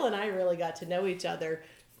friends. Jill and I really got to know each other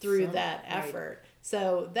through that effort. Right.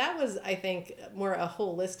 So that was, I think, more a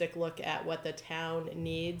holistic look at what the town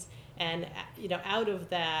needs. And, out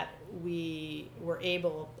of that, we were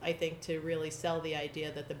able, I think, to really sell the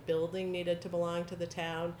idea that the building needed to belong to the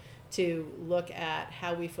town, to look at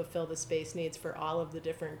how we fulfill the space needs for all of the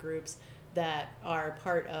different groups that are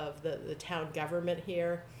part of the town government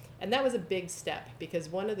here. And that was a big step, because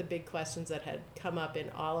one of the big questions that had come up in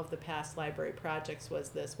all of the past library projects was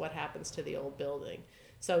this: what happens to the old building?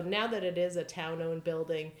 So now that it is a town-owned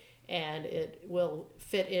building, and it will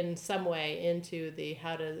fit in some way into the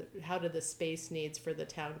how do the space needs for the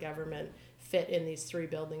town government fit in these 3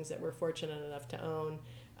 buildings that we're fortunate enough to own,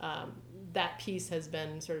 that piece has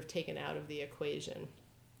been sort of taken out of the equation.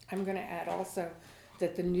 I'm going to add also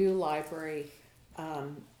that the new library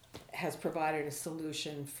has provided a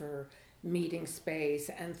solution for meeting space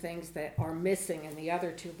and things that are missing in the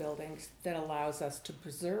other 2 buildings that allows us to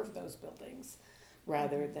preserve those buildings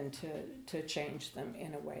rather than to change them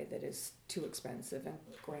in a way that is too expensive and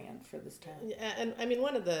grand for this town. Yeah, and I mean,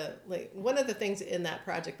 one of the things in that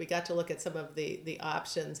project, we got to look at some of the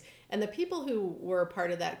options, and the people who were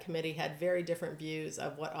part of that committee had very different views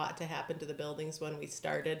of what ought to happen to the buildings when we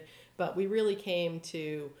started, but we really came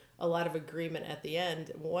to a lot of agreement at the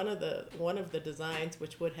end. One of the designs,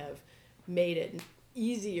 which would have made it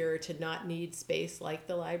easier to not need space like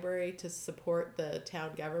the library to support the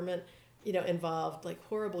town government, involved like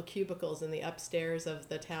horrible cubicles in the upstairs of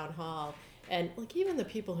the town hall. And like even the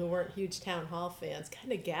people who weren't huge town hall fans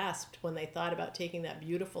kind of gasped when they thought about taking that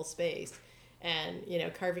beautiful space and,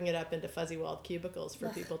 carving it up into fuzzy walled cubicles for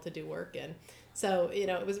people to do work in. So,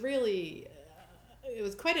 it was really, it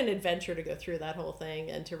was quite an adventure to go through that whole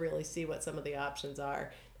thing and to really see what some of the options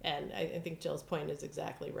are. And I think Jill's point is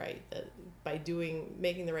exactly right, that by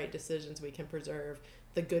making the right decisions, we can preserve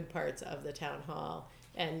the good parts of the town hall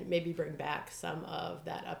and maybe bring back some of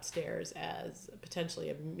that upstairs as potentially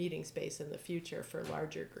a meeting space in the future for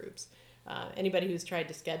larger groups. Anybody who's tried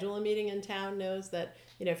to schedule a meeting in town knows that,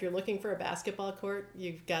 if you're looking for a basketball court,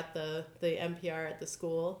 you've got the NPR at the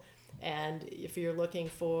school. And if you're looking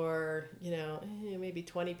for, maybe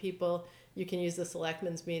 20 people, you can use the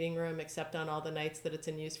selectmen's meeting room, except on all the nights that it's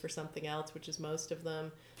in use for something else, which is most of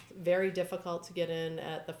them. Very difficult to get in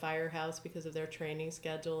at the firehouse because of their training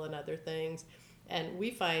schedule and other things. And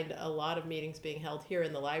we find a lot of meetings being held here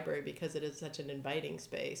in the library because it is such an inviting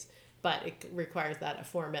space. But it requires that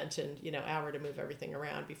aforementioned, hour to move everything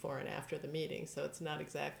around before and after the meeting. So it's not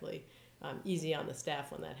exactly easy on the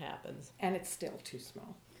staff when that happens. And it's still too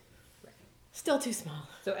small. Still too small.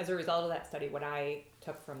 So as a result of that study, what I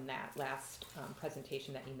took from that last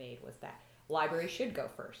presentation that you made was that library should go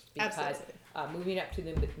first, because moving up to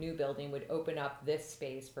the new building would open up this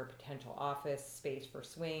space for potential office space for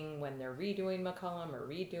swing when they're redoing McCullum or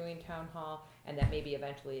redoing Town Hall, and that maybe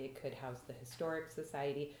eventually it could house the Historic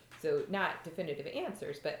Society. So not definitive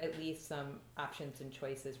answers, but at least some options and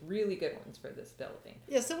choices, really good ones for this building.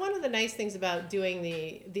 Yeah, so one of the nice things about doing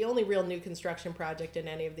the only real new construction project in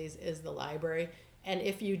any of these is the library. And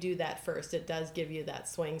if you do that first, it does give you that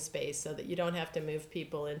swing space so that you don't have to move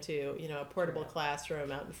people into, a portable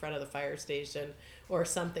classroom out in front of the fire station or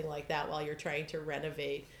something like that while you're trying to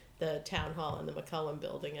renovate the town hall and the McCullum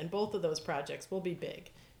building. And both of those projects will be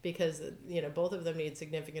big because, both of them need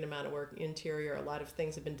significant amount of work interior. A lot of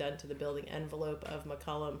things have been done to the building envelope of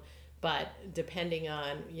McCullum, but depending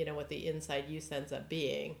on, what the inside use ends up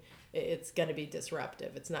being, it's going to be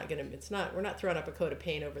disruptive. We're not throwing up a coat of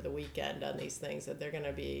paint over the weekend on these things, that they're going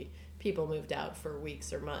to be people moved out for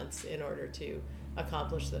weeks or months in order to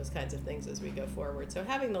accomplish those kinds of things as we go forward. So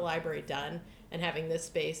having the library done and having this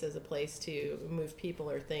space as a place to move people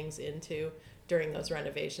or things into during those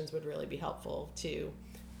renovations would really be helpful to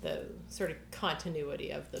the sort of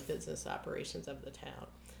continuity of the business operations of the town.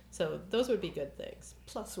 So those would be good things.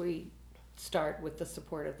 Plus we start with the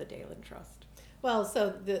support of the Dalen Trust. Well, so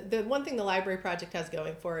the one thing the library project has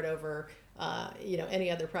going for it over, any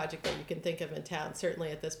other project that you can think of in town, certainly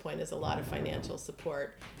at this point, is a lot of financial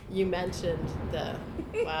support. You mentioned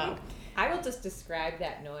wow. I will just describe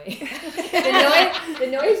that noise. The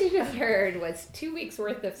noise you just heard was 2 weeks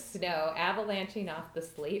worth of snow avalanching off the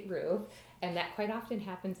slate roof. And that quite often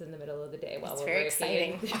happens in the middle of the day while we're working. It's very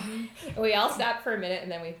exciting. We all stop for a minute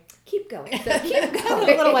and then we keep going. So keep going.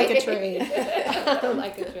 A little like a train.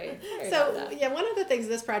 Like a train. So, one of the things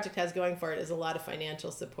this project has going for it is a lot of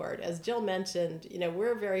financial support. As Jill mentioned,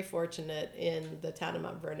 we're very fortunate in the town of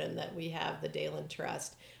Mount Vernon that we have the Dalen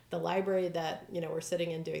Trust. The library that, we're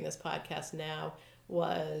sitting in doing this podcast now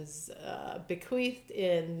was bequeathed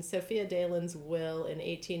in Sophia Dalen's will in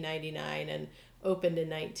 1899 and opened in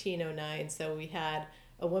 1909. So we had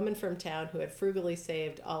a woman from town who had frugally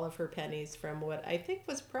saved all of her pennies from what I think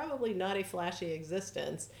was probably not a flashy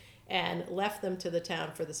existence and left them to the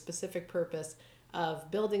town for the specific purpose of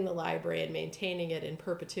building the library and maintaining it in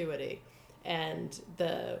perpetuity. And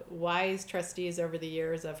the wise trustees over the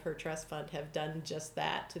years of her trust fund have done just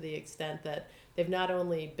that, to the extent that they've not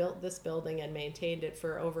only built this building and maintained it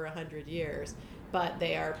for over 100 years, but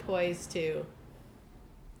they are poised to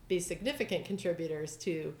be significant contributors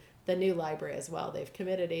to the new library as well. They've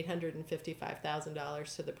committed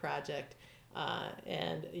 $855,000 to the project,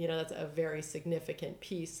 and that's a very significant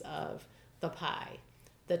piece of the pie.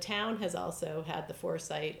 The town has also had the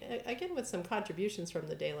foresight, again with some contributions from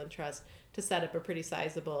the Dayland Trust, to set up a pretty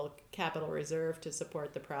sizable capital reserve to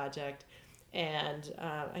support the project. And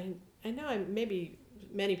I know maybe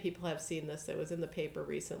many people have seen this. It was in the paper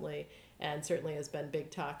recently, and certainly has been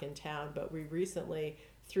big talk in town. But we recently,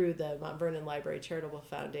 through the Mount Vernon Library Charitable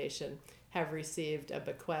Foundation, have received a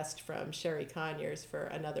bequest from Sherry Conyers for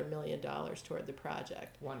another $1 million toward the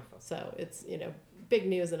project. Wonderful. So it's big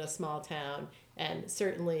news in a small town, and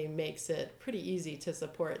certainly makes it pretty easy to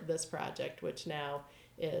support this project, which now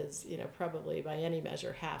is probably by any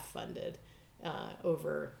measure half funded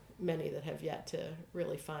over many that have yet to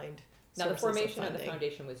really find. Now, the formation of the funding.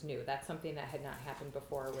 foundation was new. That's something that had not happened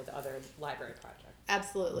before with other library projects.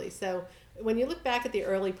 Absolutely. So when you look back at the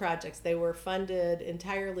early projects, they were funded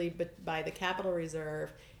entirely by the capital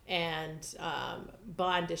reserve and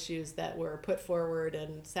bond issues that were put forward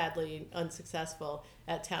and sadly unsuccessful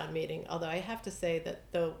at town meeting. Although I have to say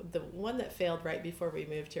that the one that failed right before we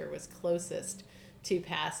moved here was closest to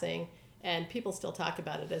passing. And people still talk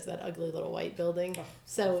about it as that ugly little white building.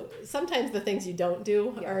 So sometimes the things you don't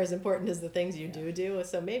do are as important as the things you do.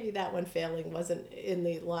 So maybe that one failing wasn't, in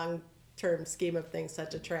the long-term scheme of things,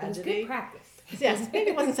 such a tragedy. It was good practice. Yes,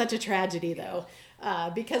 maybe it wasn't such a tragedy, though.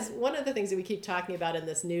 Because one of the things that we keep talking about in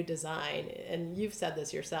this new design, and you've said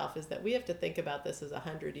this yourself, is that we have to think about this as a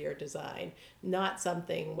 100-year design, not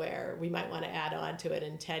something where we might want to add on to it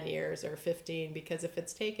in 10 years or 15, because if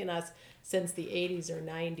it's taken us since the 80s or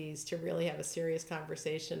 90s to really have a serious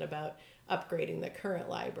conversation about upgrading the current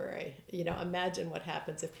library, imagine what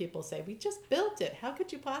happens if people say, we just built it. How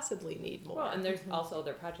could you possibly need more? Well, and there's also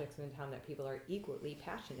other projects in town that people are equally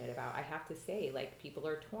passionate about. I have to say, people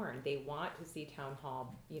are torn. They want to see town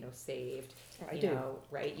hall, saved. I do.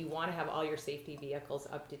 Right? You want to have all your safety vehicles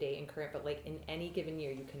up to date and current, but in any given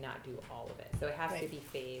year, you cannot do all of it. So it has to be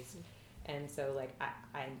phased. And so,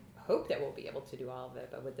 I hope that we'll be able to do all of it,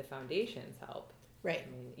 but with the foundation's help. Right.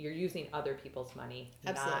 I mean, you're using other people's money,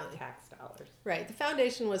 Absolutely. not tax dollars. Right. The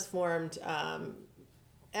foundation was formed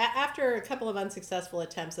after a couple of unsuccessful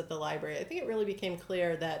attempts at the library. I think it really became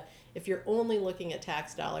clear that if you're only looking at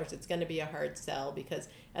tax dollars, it's going to be a hard sell, because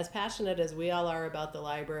as passionate as we all are about the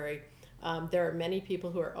library, there are many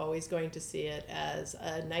people who are always going to see it as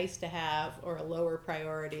a nice to have or a lower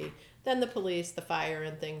priority than the police, the fire,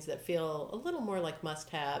 and things that feel a little more like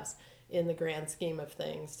must-haves in the grand scheme of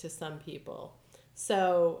things to some people.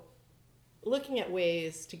 So looking at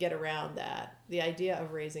ways to get around that, the idea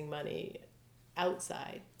of raising money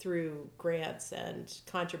outside through grants and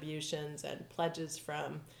contributions and pledges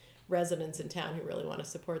from residents in town who really want to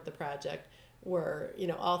support the project were,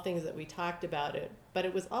 all things that we talked about it. But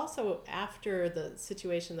it was also after the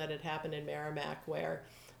situation that had happened in Merrimack, where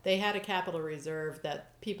they had a capital reserve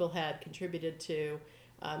that people had contributed to.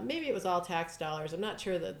 Maybe it was all tax dollars. I'm not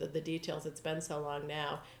sure the details. It's been so long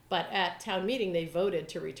now. But at town meeting, they voted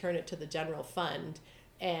to return it to the general fund.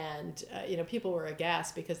 And, people were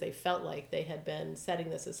aghast because they felt like they had been setting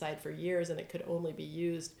this aside for years and it could only be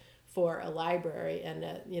used for a library. And,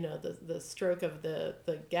 the stroke of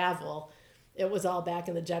the gavel, it was all back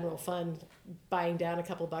in the general fund, buying down a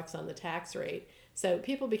couple bucks on the tax rate. So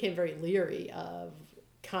people became very leery of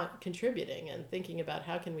contributing and thinking about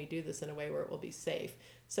how can we do this in a way where it will be safe.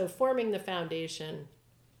 So forming the foundation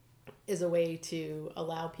is a way to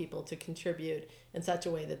allow people to contribute in such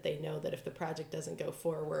a way that they know that if the project doesn't go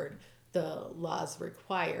forward, the laws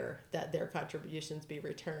require that their contributions be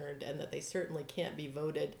returned, and that they certainly can't be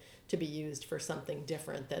voted to be used for something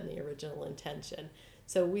different than the original intention.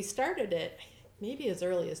 So we started it maybe as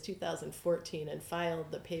early as 2014 and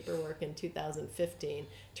filed the paperwork in 2015.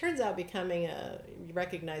 Turns out becoming a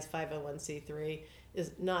recognized 501c3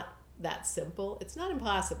 is not that simple. It's not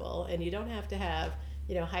impossible, and you don't have to have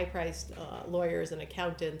high-priced lawyers and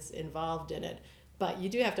accountants involved in it, but you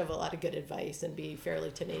do have to have a lot of good advice and be fairly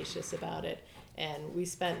tenacious about it. And we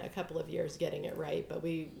spent a couple of years getting it right, but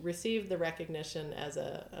we received the recognition as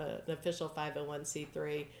an official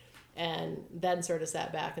 501c3, and then sort of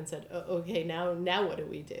sat back and said, okay, now what do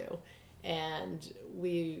we do? And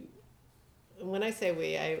we when I say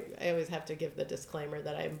we, I always have to give the disclaimer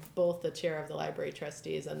that I'm both the chair of the library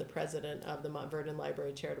trustees and the president of the Mount Vernon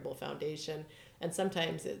Library Charitable Foundation. And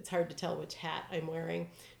sometimes it's hard to tell which hat I'm wearing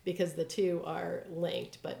because the two are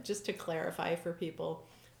linked. But just to clarify for people,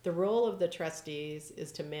 the role of the trustees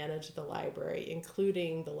is to manage the library,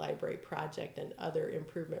 including the library project and other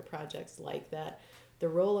improvement projects like that. The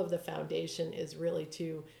role of the foundation is really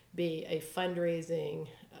to be a fundraising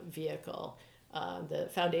vehicle. The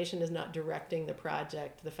foundation is not directing the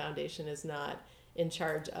project. The foundation is not in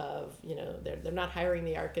charge of, they're not hiring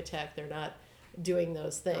the architect. They're not doing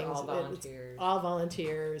those things. They're all volunteers. It's all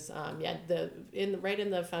volunteers. Right in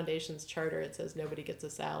the foundation's charter, it says nobody gets a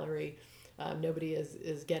salary. Nobody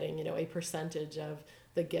is getting, a percentage of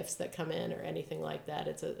the gifts that come in or anything like that.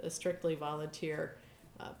 It's a strictly volunteer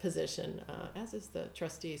position, as is the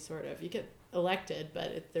trustee, sort of. You get elected,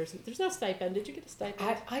 but there's no stipend. Did you get a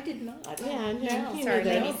stipend? I did not. Yeah, no. Sorry,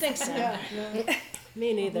 I Amy. don't think so. Yeah, no.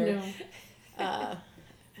 Me neither. No. I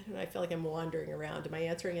don't know, I feel like I'm wandering around. Am I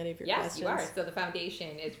answering any of your Yes, questions? you are. So the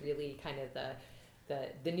foundation is really kind of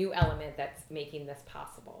the new element that's making this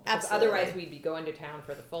possible. Because Absolutely. otherwise we'd be going to town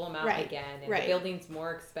for the full amount Right, again, and right. the building's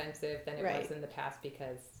more expensive than it Right. was in the past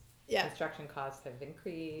because Yeah. construction costs have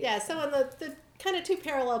increased. Yeah, so on the kind of two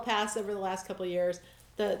parallel paths over the last couple of years,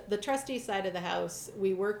 the trustee side of the house,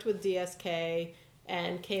 we worked with DSK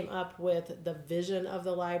and came up with the vision of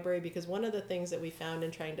the library, because one of the things that we found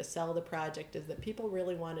in trying to sell the project is that people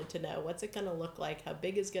really wanted to know what's it going to look like, how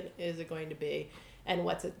big is it going to be, and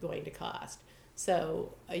what's it going to cost.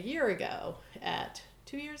 So 2 years ago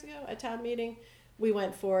at town meeting, we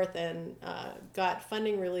went forth and got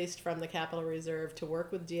funding released from the Capital Reserve to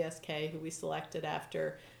work with DSK, who we selected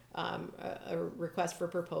after a request for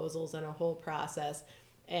proposals and a whole process.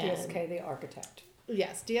 And DSK, the architect.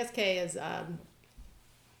 yes, DSK is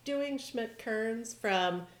doing Schmidt-Kearns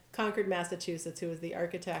from Concord, Massachusetts, who was the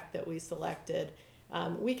architect that we selected.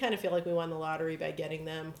 We kind of feel like we won the lottery by getting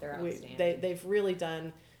them. They're outstanding. They've really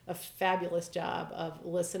done a fabulous job of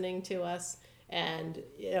listening to us. And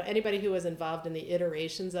anybody who was involved in the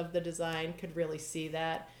iterations of the design could really see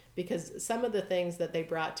that, because some of the things that they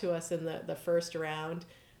brought to us in the first round,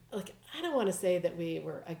 like, I don't want to say that we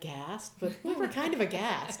were aghast, but we were kind of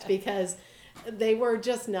aghast because they were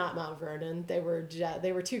just not Mount Vernon. They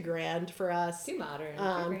were too grand for us. Too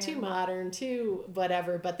modern. Too modern, too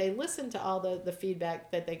whatever. But they listened to all the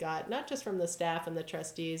feedback that they got, not just from the staff and the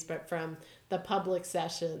trustees, but from the public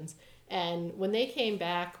sessions. And when they came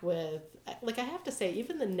back with, like, I have to say,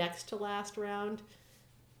 even the next to last round,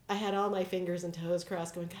 I had all my fingers and toes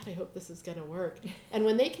crossed going, God, I hope this is going to work. And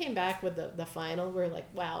when they came back with the final, we're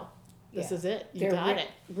like, wow, this Yeah. is it. You They're got it.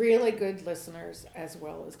 really good listeners as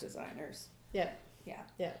well as designers. Yeah. Yeah.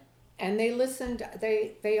 Yeah. And they listened,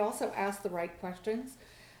 they also asked the right questions,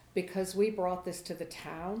 because we brought this to the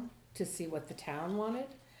town to see what the town wanted,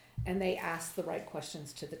 and they asked the right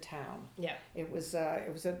questions to the town. Yeah. It was a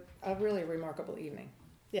really remarkable evening.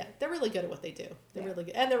 Yeah, they're really good at what they do. They're Yeah. really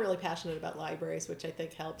good, and they're really passionate about libraries, which I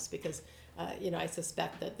think helps because, I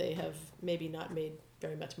suspect that they have maybe not made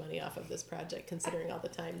very much money off of this project, considering all the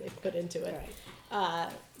time they've put into it.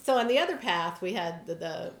 Right. So on the other path, we had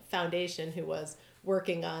the foundation, who was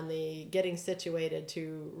working on the getting situated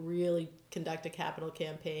to really conduct a capital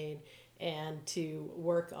campaign and to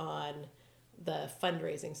work on the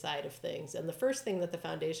fundraising side of things. And the first thing that the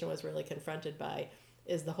foundation was really confronted by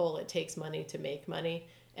is the whole it takes money to make money.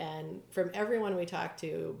 And from everyone we talked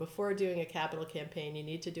to, before doing a capital campaign, you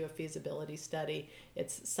need to do a feasibility study.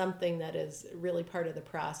 It's something that is really part of the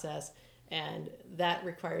process, and that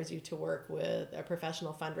requires you to work with a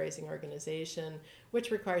professional fundraising organization, which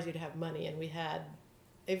requires you to have money. And we had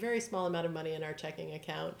a very small amount of money in our checking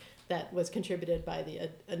account that was contributed by the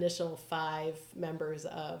initial 5 members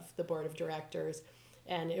of the board of directors,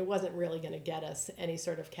 and it wasn't really going to get us any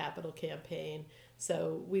sort of capital campaign.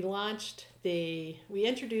 So we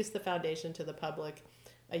introduced the foundation to the public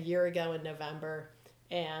a year ago in November,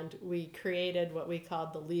 and we created what we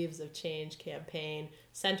called the Leaves of Change campaign,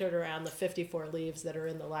 centered around the 54 leaves that are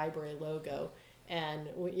in the library logo. And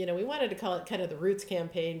we wanted to call it kind of the Roots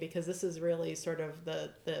campaign, because this is really sort of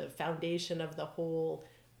the foundation of the whole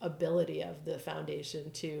ability of the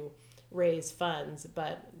foundation to raise funds,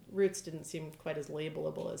 but Roots didn't seem quite as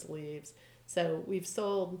labelable as Leaves. So we've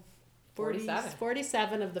sold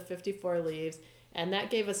 47 of the 54 leaves, and that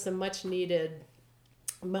gave us some much needed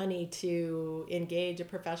money to engage a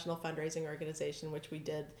professional fundraising organization, which we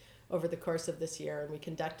did over the course of this year. And we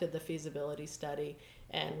conducted the feasibility study,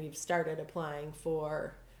 and we've started applying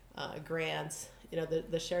for grants.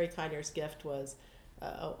 The Sherry Conyers gift was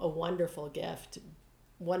a wonderful gift.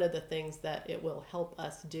 One of the things that it will help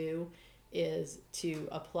us do is to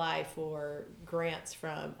apply for grants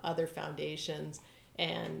from other foundations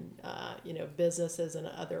and businesses and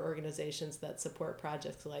other organizations that support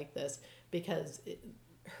projects like this, because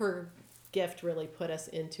her gift really put us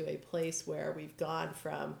into a place where we've gone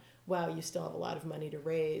from, wow, you still have a lot of money to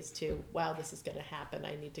raise, to, wow, this is going to happen,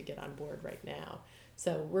 I need to get on board right now.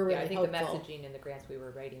 So we're really I think hopeful. the messaging in the grants we were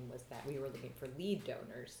writing was that we were looking for lead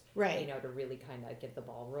donors, Right. to really kind of get the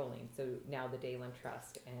ball rolling. So now the Dayland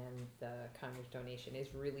Trust and the Conyers donation is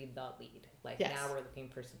really the lead. Yes. Now we're looking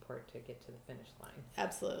for support to get to the finish line.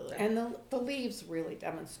 Absolutely. And the leaves really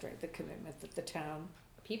demonstrate the commitment that the town.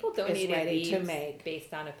 People donated ready leaves to make.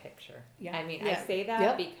 based on a picture. Yeah. I mean, Yeah. I say that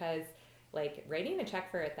Yep. because writing a check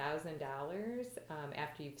for $1,000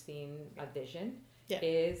 after you've seen a vision Yeah.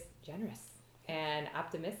 is generous and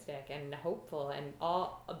optimistic and hopeful, and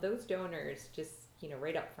all of those donors just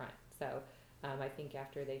right up front. So I think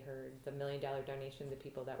after they heard the $1 million donation, the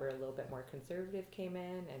people that were a little bit more conservative came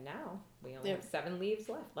in, and now we only have 7 leaves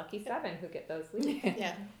left. Lucky 7 who get those leaves.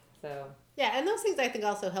 Yeah. So Yeah, and those things I think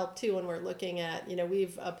also help too when we're looking at,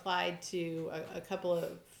 we've applied to a couple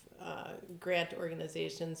of grant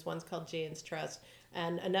organizations. One's called Jane's Trust,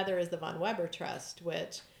 and another is the Von Weber Trust,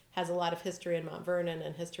 which has a lot of history in Mount Vernon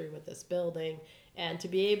and history with this building. And to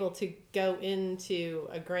be able to go into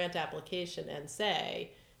a grant application and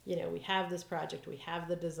say, we have this project, we have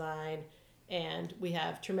the design, and we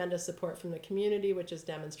have tremendous support from the community, which is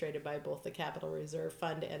demonstrated by both the Capital Reserve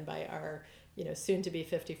Fund and by our, soon to be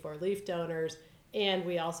 54 leaf donors. And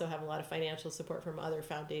we also have a lot of financial support from other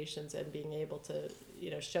foundations, and being able to,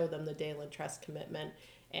 show them the Dayland Trust commitment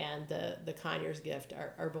and the Conyers gift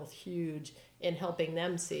are both huge in helping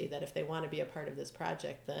them see that if they want to be a part of this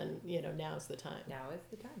project, then, now's the time. now is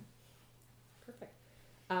the time. Perfect.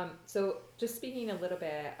 So just speaking a little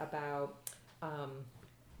bit about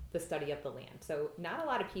the study of the land. So not a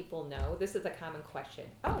lot of people know, this is a common question.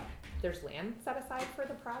 Oh, there's land set aside for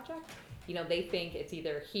the project? They think it's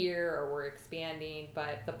either here or we're expanding,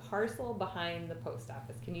 but the parcel behind the post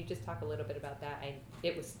office, can you just talk a little bit about that?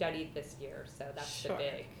 It was studied this year, so that's Sure. the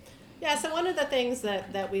big. Yeah, so one of the things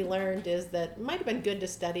that we learned is that it might have been good to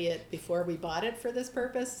study it before we bought it for this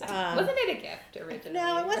purpose. Wasn't it a gift originally?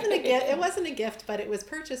 No, it wasn't a gift. It wasn't a gift, but it was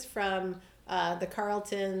purchased from the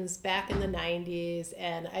Carltons back in the 90s,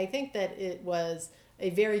 and I think that it was a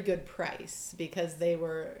very good price because they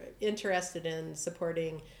were interested in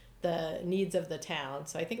supporting the needs of the town.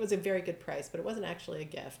 So I think it was a very good price, but it wasn't actually a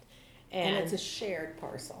gift. And it's a shared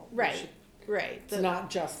parcel. Right. Right. It's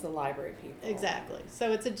not just the library people. Exactly.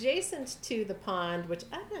 So it's adjacent to the pond, which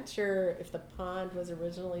I'm not sure if the pond was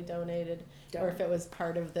originally donated or if it was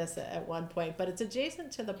part of this at one point, but it's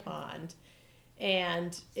adjacent to the pond.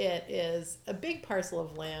 And it is a big parcel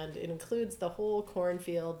of land. It includes the whole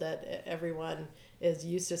cornfield that everyone is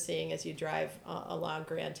used to seeing as you drive along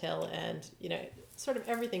Grand Hill, and, sort of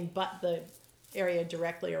everything but the area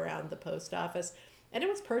directly around the post office. And it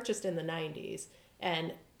was purchased in the 90s.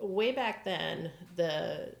 And way back then,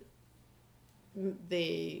 the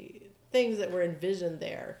things that were envisioned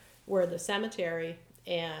there were the cemetery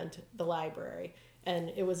and the library.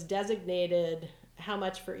 And it was designated how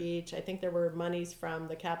much for each. I think there were monies from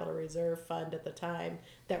the Capital Reserve Fund at the time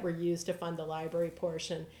that were used to fund the library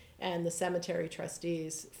portion, and the cemetery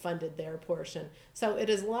trustees funded their portion. So it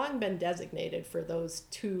has long been designated for those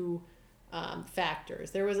two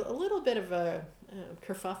factors. There was a little bit of a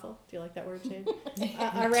kerfuffle, do you like that word, Jane?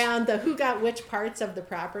 Around the who got which parts of the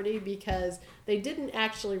property, because they didn't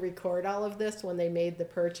actually record all of this when they made the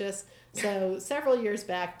purchase. So several years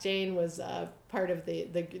back, Jane was part of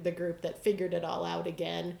the group that figured it all out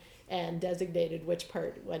again and designated which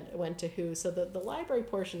part went to who. So the library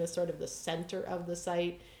portion is sort of the center of the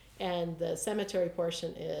site, and the cemetery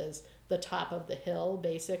portion is the top of the hill,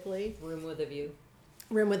 basically. Room with a view.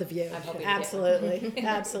 Room with a view. I'm hoping to Absolutely.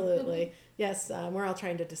 Absolutely. Yes, we're all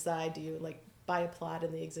trying to decide, do you buy a plot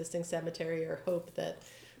in the existing cemetery or hope that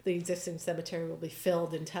the existing cemetery will be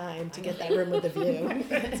filled in time to get that room with a view?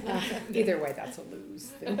 Either way, that's a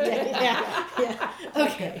lose. yeah.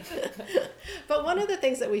 Okay. But one of the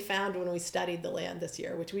things that we found when we studied the land this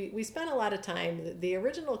year, which we spent a lot of time, the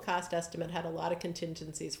original cost estimate had a lot of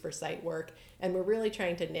contingencies for site work, and we're really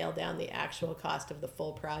trying to nail down the actual cost of the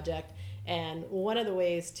full project. And one of the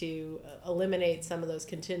ways to eliminate some of those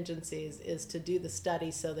contingencies is to do the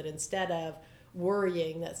study so that instead of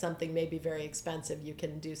worrying that something may be very expensive, you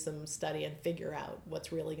can do some study and figure out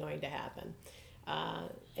what's really going to happen.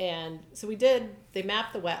 And so they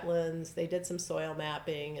mapped the wetlands, they did some soil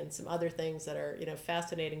mapping and some other things that are,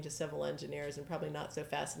 fascinating to civil engineers and probably not so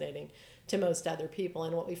fascinating to most other people.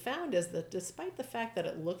 And what we found is that despite the fact that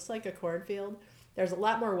it looks like a cornfield, there's a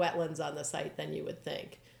lot more wetlands on the site than you would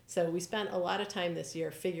think. So we spent a lot of time this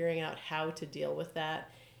year figuring out how to deal with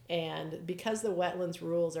that. And because the wetlands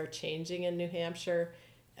rules are changing in New Hampshire,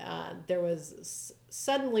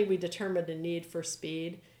 suddenly we determined a need for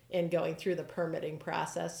speed in going through the permitting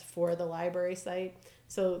process for the library site.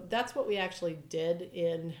 So that's what we actually did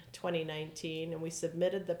in 2019, and we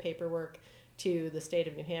submitted the paperwork to the state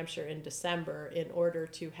of New Hampshire in December in order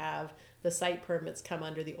to have the site permits come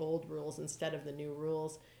under the old rules instead of the new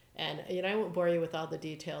rules. And I won't bore you with all the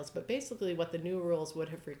details, but basically what the new rules would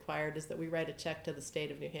have required is that we write a check to the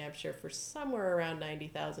state of New Hampshire for somewhere around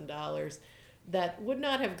 $90,000 that would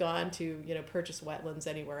not have gone to purchase wetlands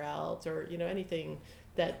anywhere else, or anything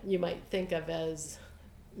that you might think of as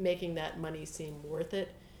making that money seem worth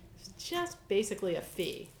it. It's just basically a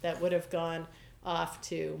fee that would have gone off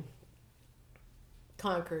to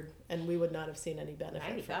Concord, and we would not have seen any benefit.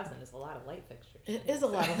 90,000 is a lot of light fixtures. It is a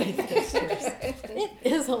lot of light fixtures. It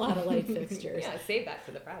is a lot of light fixtures. Yeah, save that for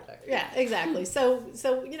the project. Yeah, exactly. So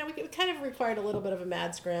we kind of required a little bit of a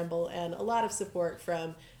mad scramble and a lot of support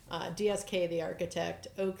from DSK, the architect,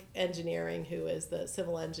 Oak Engineering, who is the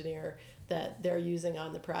civil engineer that they're using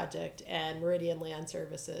on the project, and Meridian Land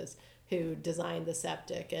Services, who designed the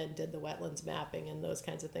septic and did the wetlands mapping and those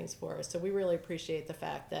kinds of things for us. So we really appreciate the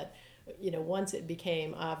fact that once it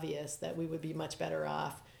became obvious that we would be much better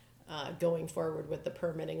off going forward with the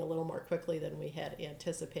permitting a little more quickly than we had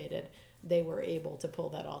anticipated, they were able to pull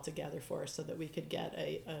that all together for us so that we could get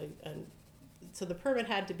so the permit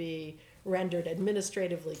had to be rendered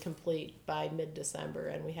administratively complete by mid-December,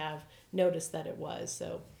 and we have noticed that it was.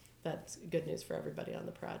 So that's good news for everybody on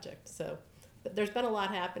the project. So but there's been a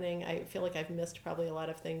lot happening. I feel like I've missed probably a lot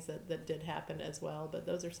of things that did happen as well, but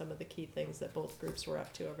those are some of the key things that both groups were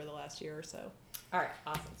up to over the last year or so. All right,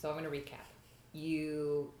 awesome. So I'm going to recap.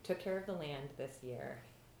 You took care of the land this year.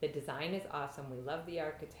 The design is awesome. We love the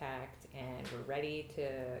architect, and we're ready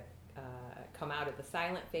to come out of the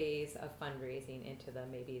silent phase of fundraising into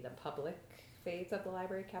maybe the public phase of the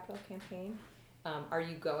library capital campaign. Are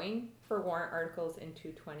you going for warrant articles in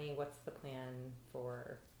 220? What's the plan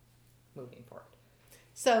for moving forward?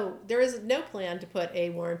 So there is no plan to put a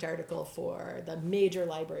warrant article for the major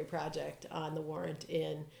library project on the warrant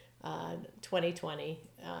in 2020.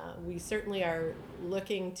 We certainly are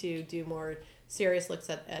looking to do more serious looks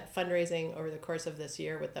at fundraising over the course of this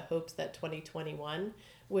year, with the hopes that 2021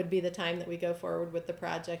 would be the time that we go forward with the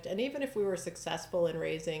project. And even if we were successful in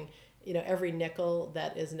raising every nickel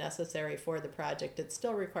that is necessary for the project, it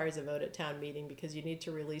still requires a vote at town meeting, because you need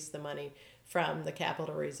to release the money from the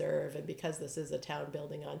capital reserve, and because this is a town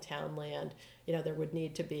building on town land, there would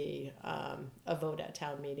need to be a vote at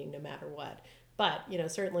town meeting no matter what. But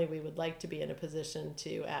certainly we would like to be in a position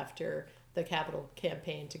to, after the capital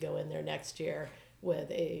campaign, to go in there next year with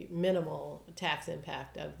a minimal tax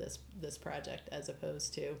impact of this project, as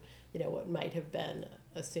opposed to what might have been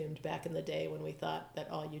assumed back in the day when we thought that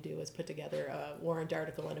all you do is put together a warrant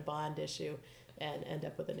article and a bond issue and end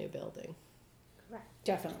up with a new building. Correct.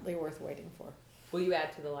 Definitely worth waiting for. Will you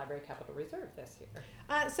add to the library capital reserve this year?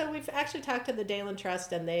 So we've actually talked to the Dalen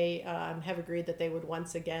Trust, and they have agreed that they would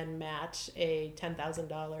once again match a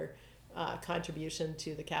 $10,000 contribution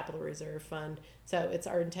to the capital reserve fund. So it's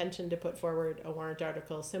our intention to put forward a warrant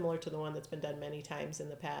article similar to the one that's been done many times in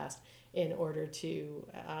the past, in order to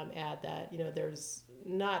add that. There's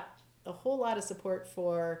not a whole lot of support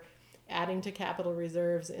for adding to capital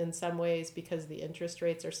reserves in some ways, because the interest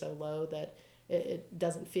rates are so low that it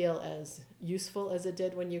doesn't feel as useful as it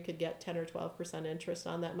did when you could get 10 or 12% interest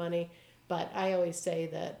on that money. But I always say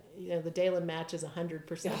that the Dalen match is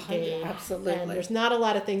 100% gain. Absolutely. And there's not a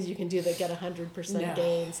lot of things you can do that get 100%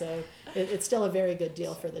 gain. So it's still a very good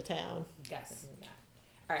deal for the town. Yes.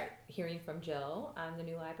 All right, hearing from Jill on the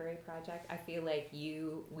new library project, I feel like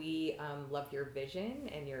we love your vision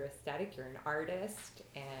and your aesthetic. You're an artist,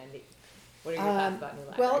 and what are your thoughts about new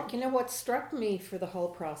library? Well, what struck me for the whole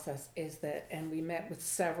process is that, and we met with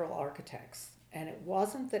several architects, and it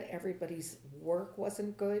wasn't that everybody's work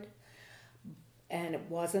wasn't good, and it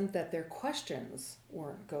wasn't that their questions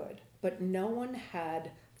weren't good, but no one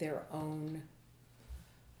had their own,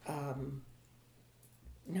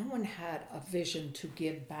 no one had a vision to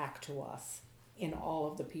give back to us in all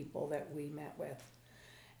of the people that we met with.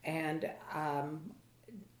 And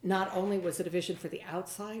not only was it a vision for the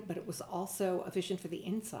outside, but it was also a vision for the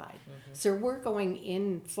inside. Mm-hmm. So we're going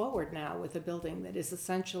in forward now with a building that is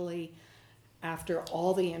essentially, after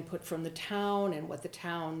all the input from the town and what the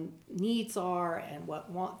town needs are and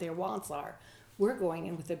what their wants are, we're going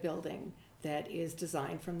in with a building that is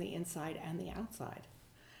designed from the inside and the outside.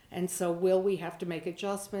 And so will we have to make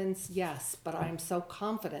adjustments? Yes, but I'm so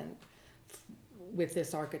confident with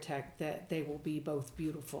this architect that they will be both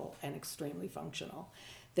beautiful and extremely functional.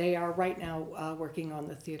 They are right now working on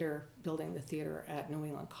building the theater at New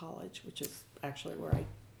England College, which is actually where I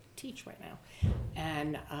teach right now.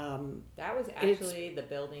 And that was actually the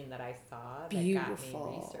building that I saw that beautiful,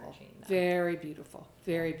 got me researching that. Very beautiful,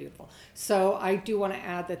 very beautiful. So I do want to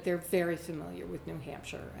add that they're very familiar with New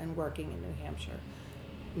Hampshire and working in New Hampshire.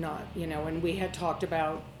 Not, and we had talked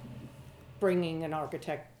about bringing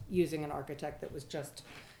using an architect that was just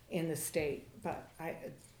in the state, but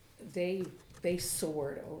they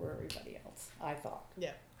soared over everybody else, I thought.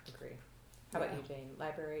 Yeah. Agree. How about you, Jane?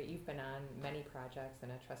 Library, you've been on many projects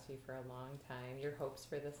and a trustee for a long time. Your hopes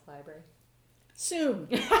for this library? Soon.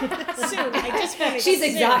 I just want to She's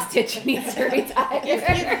exhausted. She needs to retire.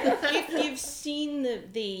 If you've seen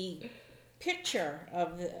the picture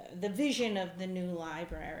of the vision of the new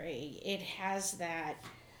library, it has that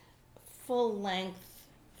full-length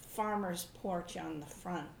farmer's porch on the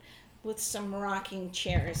front with some rocking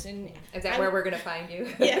chairs. And is that where we're going to find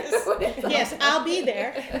you? Yes. Yes, I'll be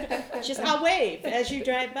there. I'll wave as you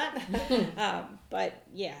drive by. But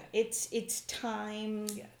yeah, it's time.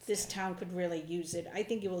 Yes. This town could really use it. I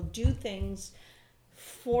think it will do things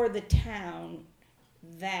for the town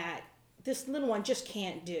that this little one just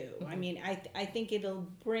can't do. I mean, I think it'll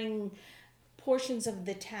bring portions of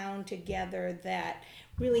the town together that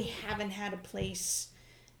really haven't had a place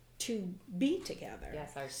to be together.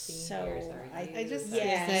 Yes, our seniors, I just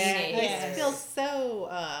Yes. feel so,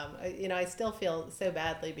 I still feel so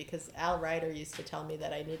badly because Al Ryder used to tell me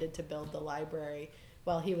that I needed to build the library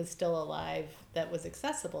while he was still alive that was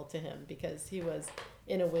accessible to him because he was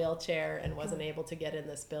in a wheelchair and wasn't able to get in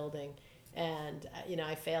this building. And,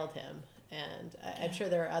 I failed him. And I'm sure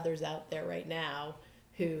there are others out there right now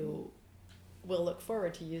who will look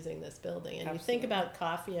forward to using this building. And Absolutely. You think about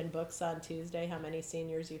coffee and books on Tuesday, how many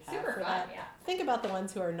seniors you have Super for fun, that. yeah. Think about the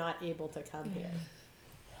ones who are not able to come here.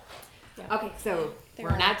 Okay, so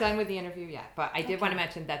we're not done with the interview yet, but I did want to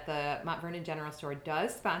mention that the Mount Vernon General Store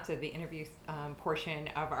does sponsor the interview portion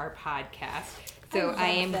of our podcast. So I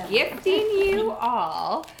am gifting you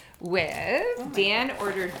all with, Dan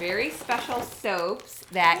ordered very special soaps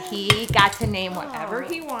that he got to name whatever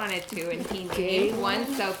he wanted to, and he named one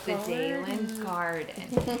soap the Dayland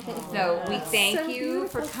Garden. So we thank you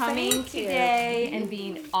for coming today and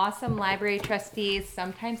being awesome library trustees.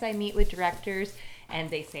 Sometimes I meet with directors and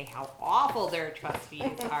they say how awful their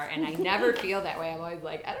trustees are, and I never feel that way. I'm always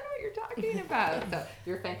like, I don't know what you're talking about. So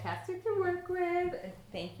you're fantastic to work with, and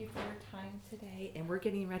thank you for your time today. And we're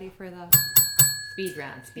getting ready for the speed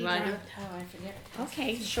round. Oh, I forget.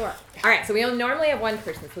 Okay, sure. All right, so we normally have one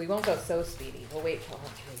person, so we won't go so speedy. We'll wait till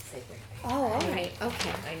after we say great. Oh, all right.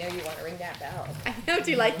 Okay. I know you want to ring that bell. I know.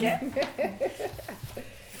 Do you like it?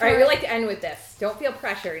 All right, we like to end with this. Don't feel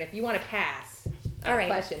pressure, and if you want to pass, All right.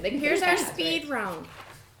 question. They can Here's say our pass, speed round.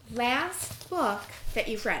 Last book that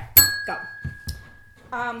you've read. Go.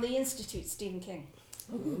 The Institute, Stephen King.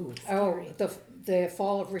 The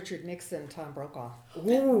Fall of Richard Nixon, Tom Brokaw.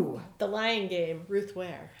 Ooh, The Lion Game, Ruth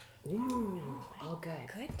Ware. all good.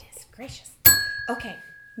 Goodness gracious. Okay.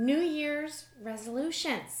 New Year's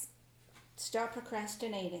resolutions. Stop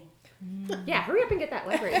procrastinating. Yeah, hurry up and get that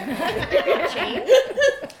library.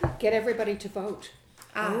 Get everybody to vote.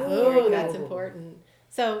 Oh, that's important.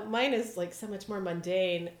 So mine is like so much more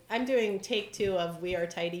mundane. I'm doing take 2 of We Are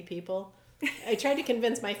Tidy People. I tried to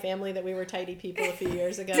convince my family that we were tidy people a few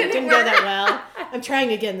years ago. It didn't go that well. I'm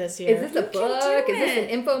trying again this year. Is this a book? Is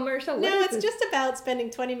this an infomercial? What No, is it's this? just about spending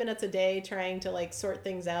 20 minutes a day trying to like sort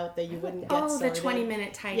things out that you wouldn't get Oh, sorted. the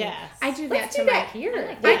 20-minute timer. Yes. I do that Let's to do my that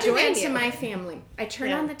here. I do Join that to you. my family. I turn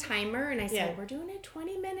Yeah. on the timer and I say, Yeah. we're doing a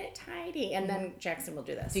 20-minute tidy. And then Jackson will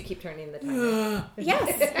do this. Do you keep turning the timer? Yes.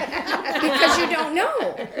 Because you don't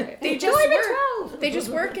know. They just Don't even work. tell. They just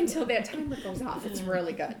work until that timer goes off. It's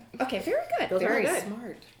really good. Okay, very good. Those are very good.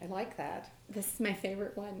 Smart. I like that. This is my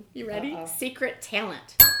favorite one. You ready? Uh-oh. Secret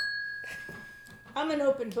talent. I'm an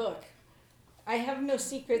open book. I have no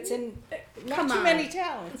secrets and not Come too on. many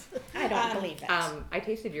talents. I don't believe it. I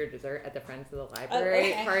tasted your dessert at the Friends of the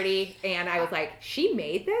Library okay. party, and I was like, she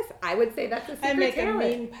made this? I would say that's a secret I make talent.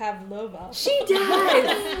 a mean pavlova. She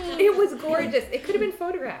does. It was gorgeous. It could have been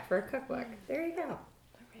photographed for a cookbook. There you go.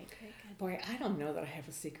 Boy, I don't know that I have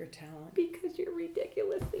a secret talent. Because you're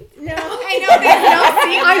ridiculously. No, I know there's no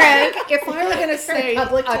secret. I think if I were going to say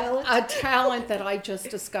Public talent? a talent that I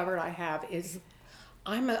just discovered I have is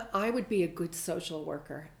I would be a good social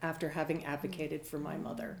worker after having advocated for my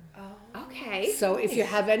mother. Okay. So if you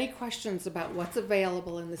have any questions about what's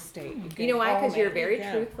available in the state, You know why? Because call you're me. very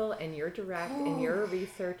Yeah. truthful and you're direct and you're a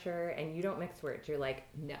researcher and you don't mix words. You're like,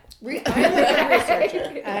 no. I'm a good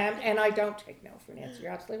researcher, and I don't take no for an answer.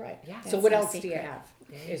 You're absolutely right. Yeah. So That's what my else do you secret. have?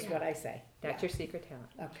 There you Is go. what I say. That's your secret talent.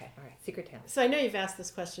 Okay. All right, secret talent. So I know you've asked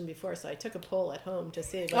this question before, so I took a poll at home to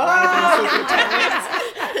see. That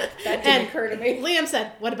didn't And occur to me. Liam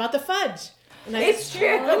said, "What about the fudge?" And I It's said,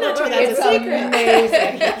 true. I'm not sure that's It's a secret.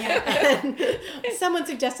 amazing. And someone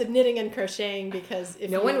suggested knitting and crocheting because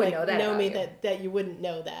if No you one would like, know that about me, you. that you wouldn't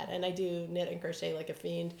know that. And I do knit and crochet like a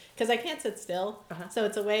fiend because I can't sit still. Uh-huh. So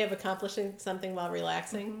it's a way of accomplishing something while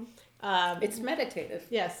relaxing. It's meditative.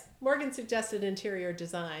 Yes, Morgan suggested interior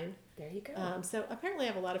design. There you go. So apparently I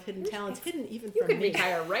have a lot of hidden talents, hidden even you from could me.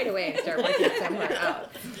 retire right away and start working somewhere else.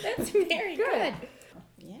 That's very good.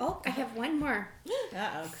 Yeah. Oh, I have one more.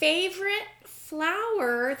 Uh-oh. Favorite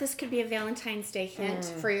flower? This could be a Valentine's Day hint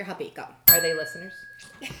for your hubby. Go. Are they listeners?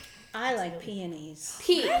 I like peonies.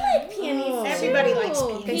 Peonies. Everybody likes They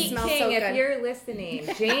peonies. Pete smell King, so if good. you're listening,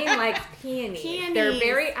 Jane likes peonies. They're Peonies.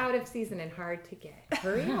 very out of season and hard to get.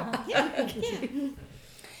 Hurry up.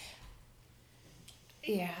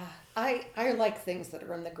 Yeah, I like things that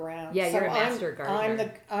are in the ground. Yeah, you're a I'm- master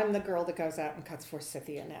gardener. I'm the girl that goes out and cuts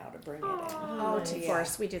forsythia now to bring it in. Oh, of Yeah.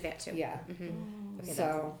 course, we do that too. Yeah. Okay,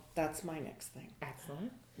 So that's my next thing.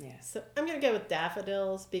 Excellent. Yes. So I'm gonna go with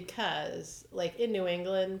daffodils because, like in New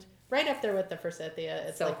England, right up there with the forsythia,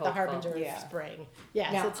 it's So like the hopeful. harbinger Yeah. of spring.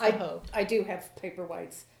 Yes, Now it's the hope. I do have paper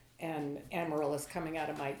whites and amaryllis coming out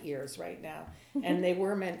of my ears right now, and they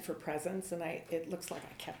were meant for presents, and it looks like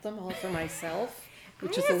I kept them all for myself,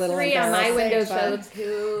 which is a little Three on my embarrassing, windowsill but-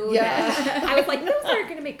 too. Yeah. that- I was like, those aren't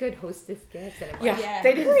going to make good hostess gifts. And I'm like, Yeah, Yeah.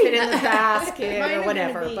 they didn't fit in the basket Mine are or gonna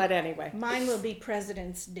whatever. be- But anyway, Mine will be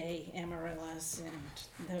President's Day amaryllis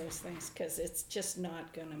and those things because it's just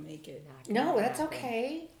not going to make it. no, that's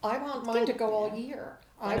okay. I want mine to go all year.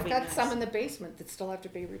 I've be got nice. some in the basement that still have to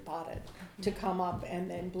be repotted to come up and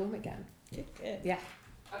then bloom again. Good. Yeah.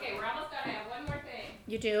 Okay, we're almost done. I have one more thing.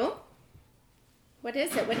 You do? What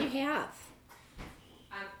is it? What do you have?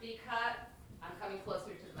 Because I'm coming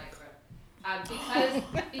closer to the microphone.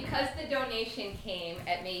 Because the donation came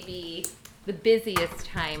at maybe the busiest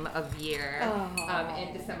time of year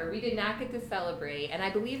in December. We did not get to celebrate, and I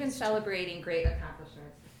believe in celebrating great accomplishments.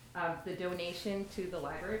 The donation to the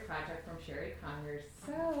library project from Sherry Conyers.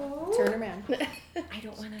 So Turn around. I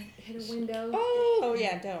don't want to hit a window. Oh,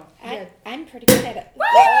 yeah, don't. I'm pretty good at it.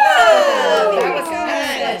 That was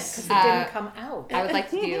Nice. because it didn't come out. I would like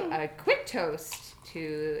to do a quick toast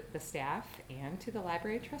to the staff and to the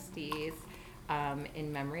library trustees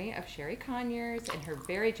in memory of Sherry Conyers and her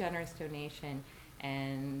very generous donation.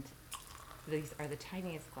 And these are the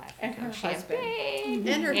tiniest glasses And her of husband. champagne.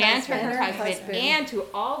 And her and husband. to her And her husband. husband. And to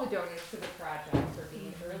all the donors to the project for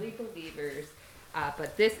being early believers.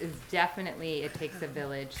 But this is definitely a takes a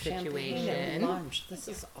village Champagne and situation. lunch. This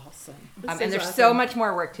is awesome. And is there's awesome. so much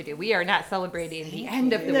more work to do. We are not celebrating the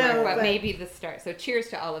end of the No, work, but but- maybe the start. So cheers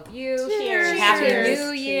to all of you. Cheers. Happy Cheers.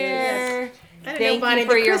 New Year. I don't Thank know, Bonnie. you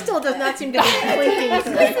for The your. crystal does not seem to be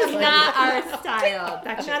clinking. This is not our style.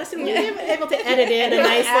 I'm not assuming you'll be able to edit in a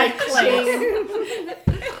nice like cling.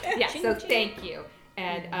 Yeah. So thank you.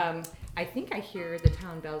 And I think I hear the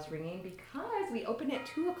town bells ringing because we open at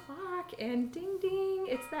 2:00 and ding ding,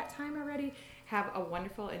 it's that time already. Have a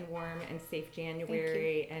wonderful and warm and safe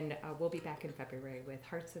January, and we'll be back in February with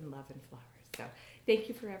hearts and love and flowers. So thank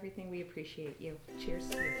you for everything. We appreciate you. Cheers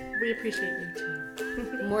to you. We appreciate you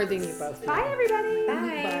too. More than you both. Bye, everybody.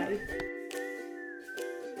 Bye. Bye.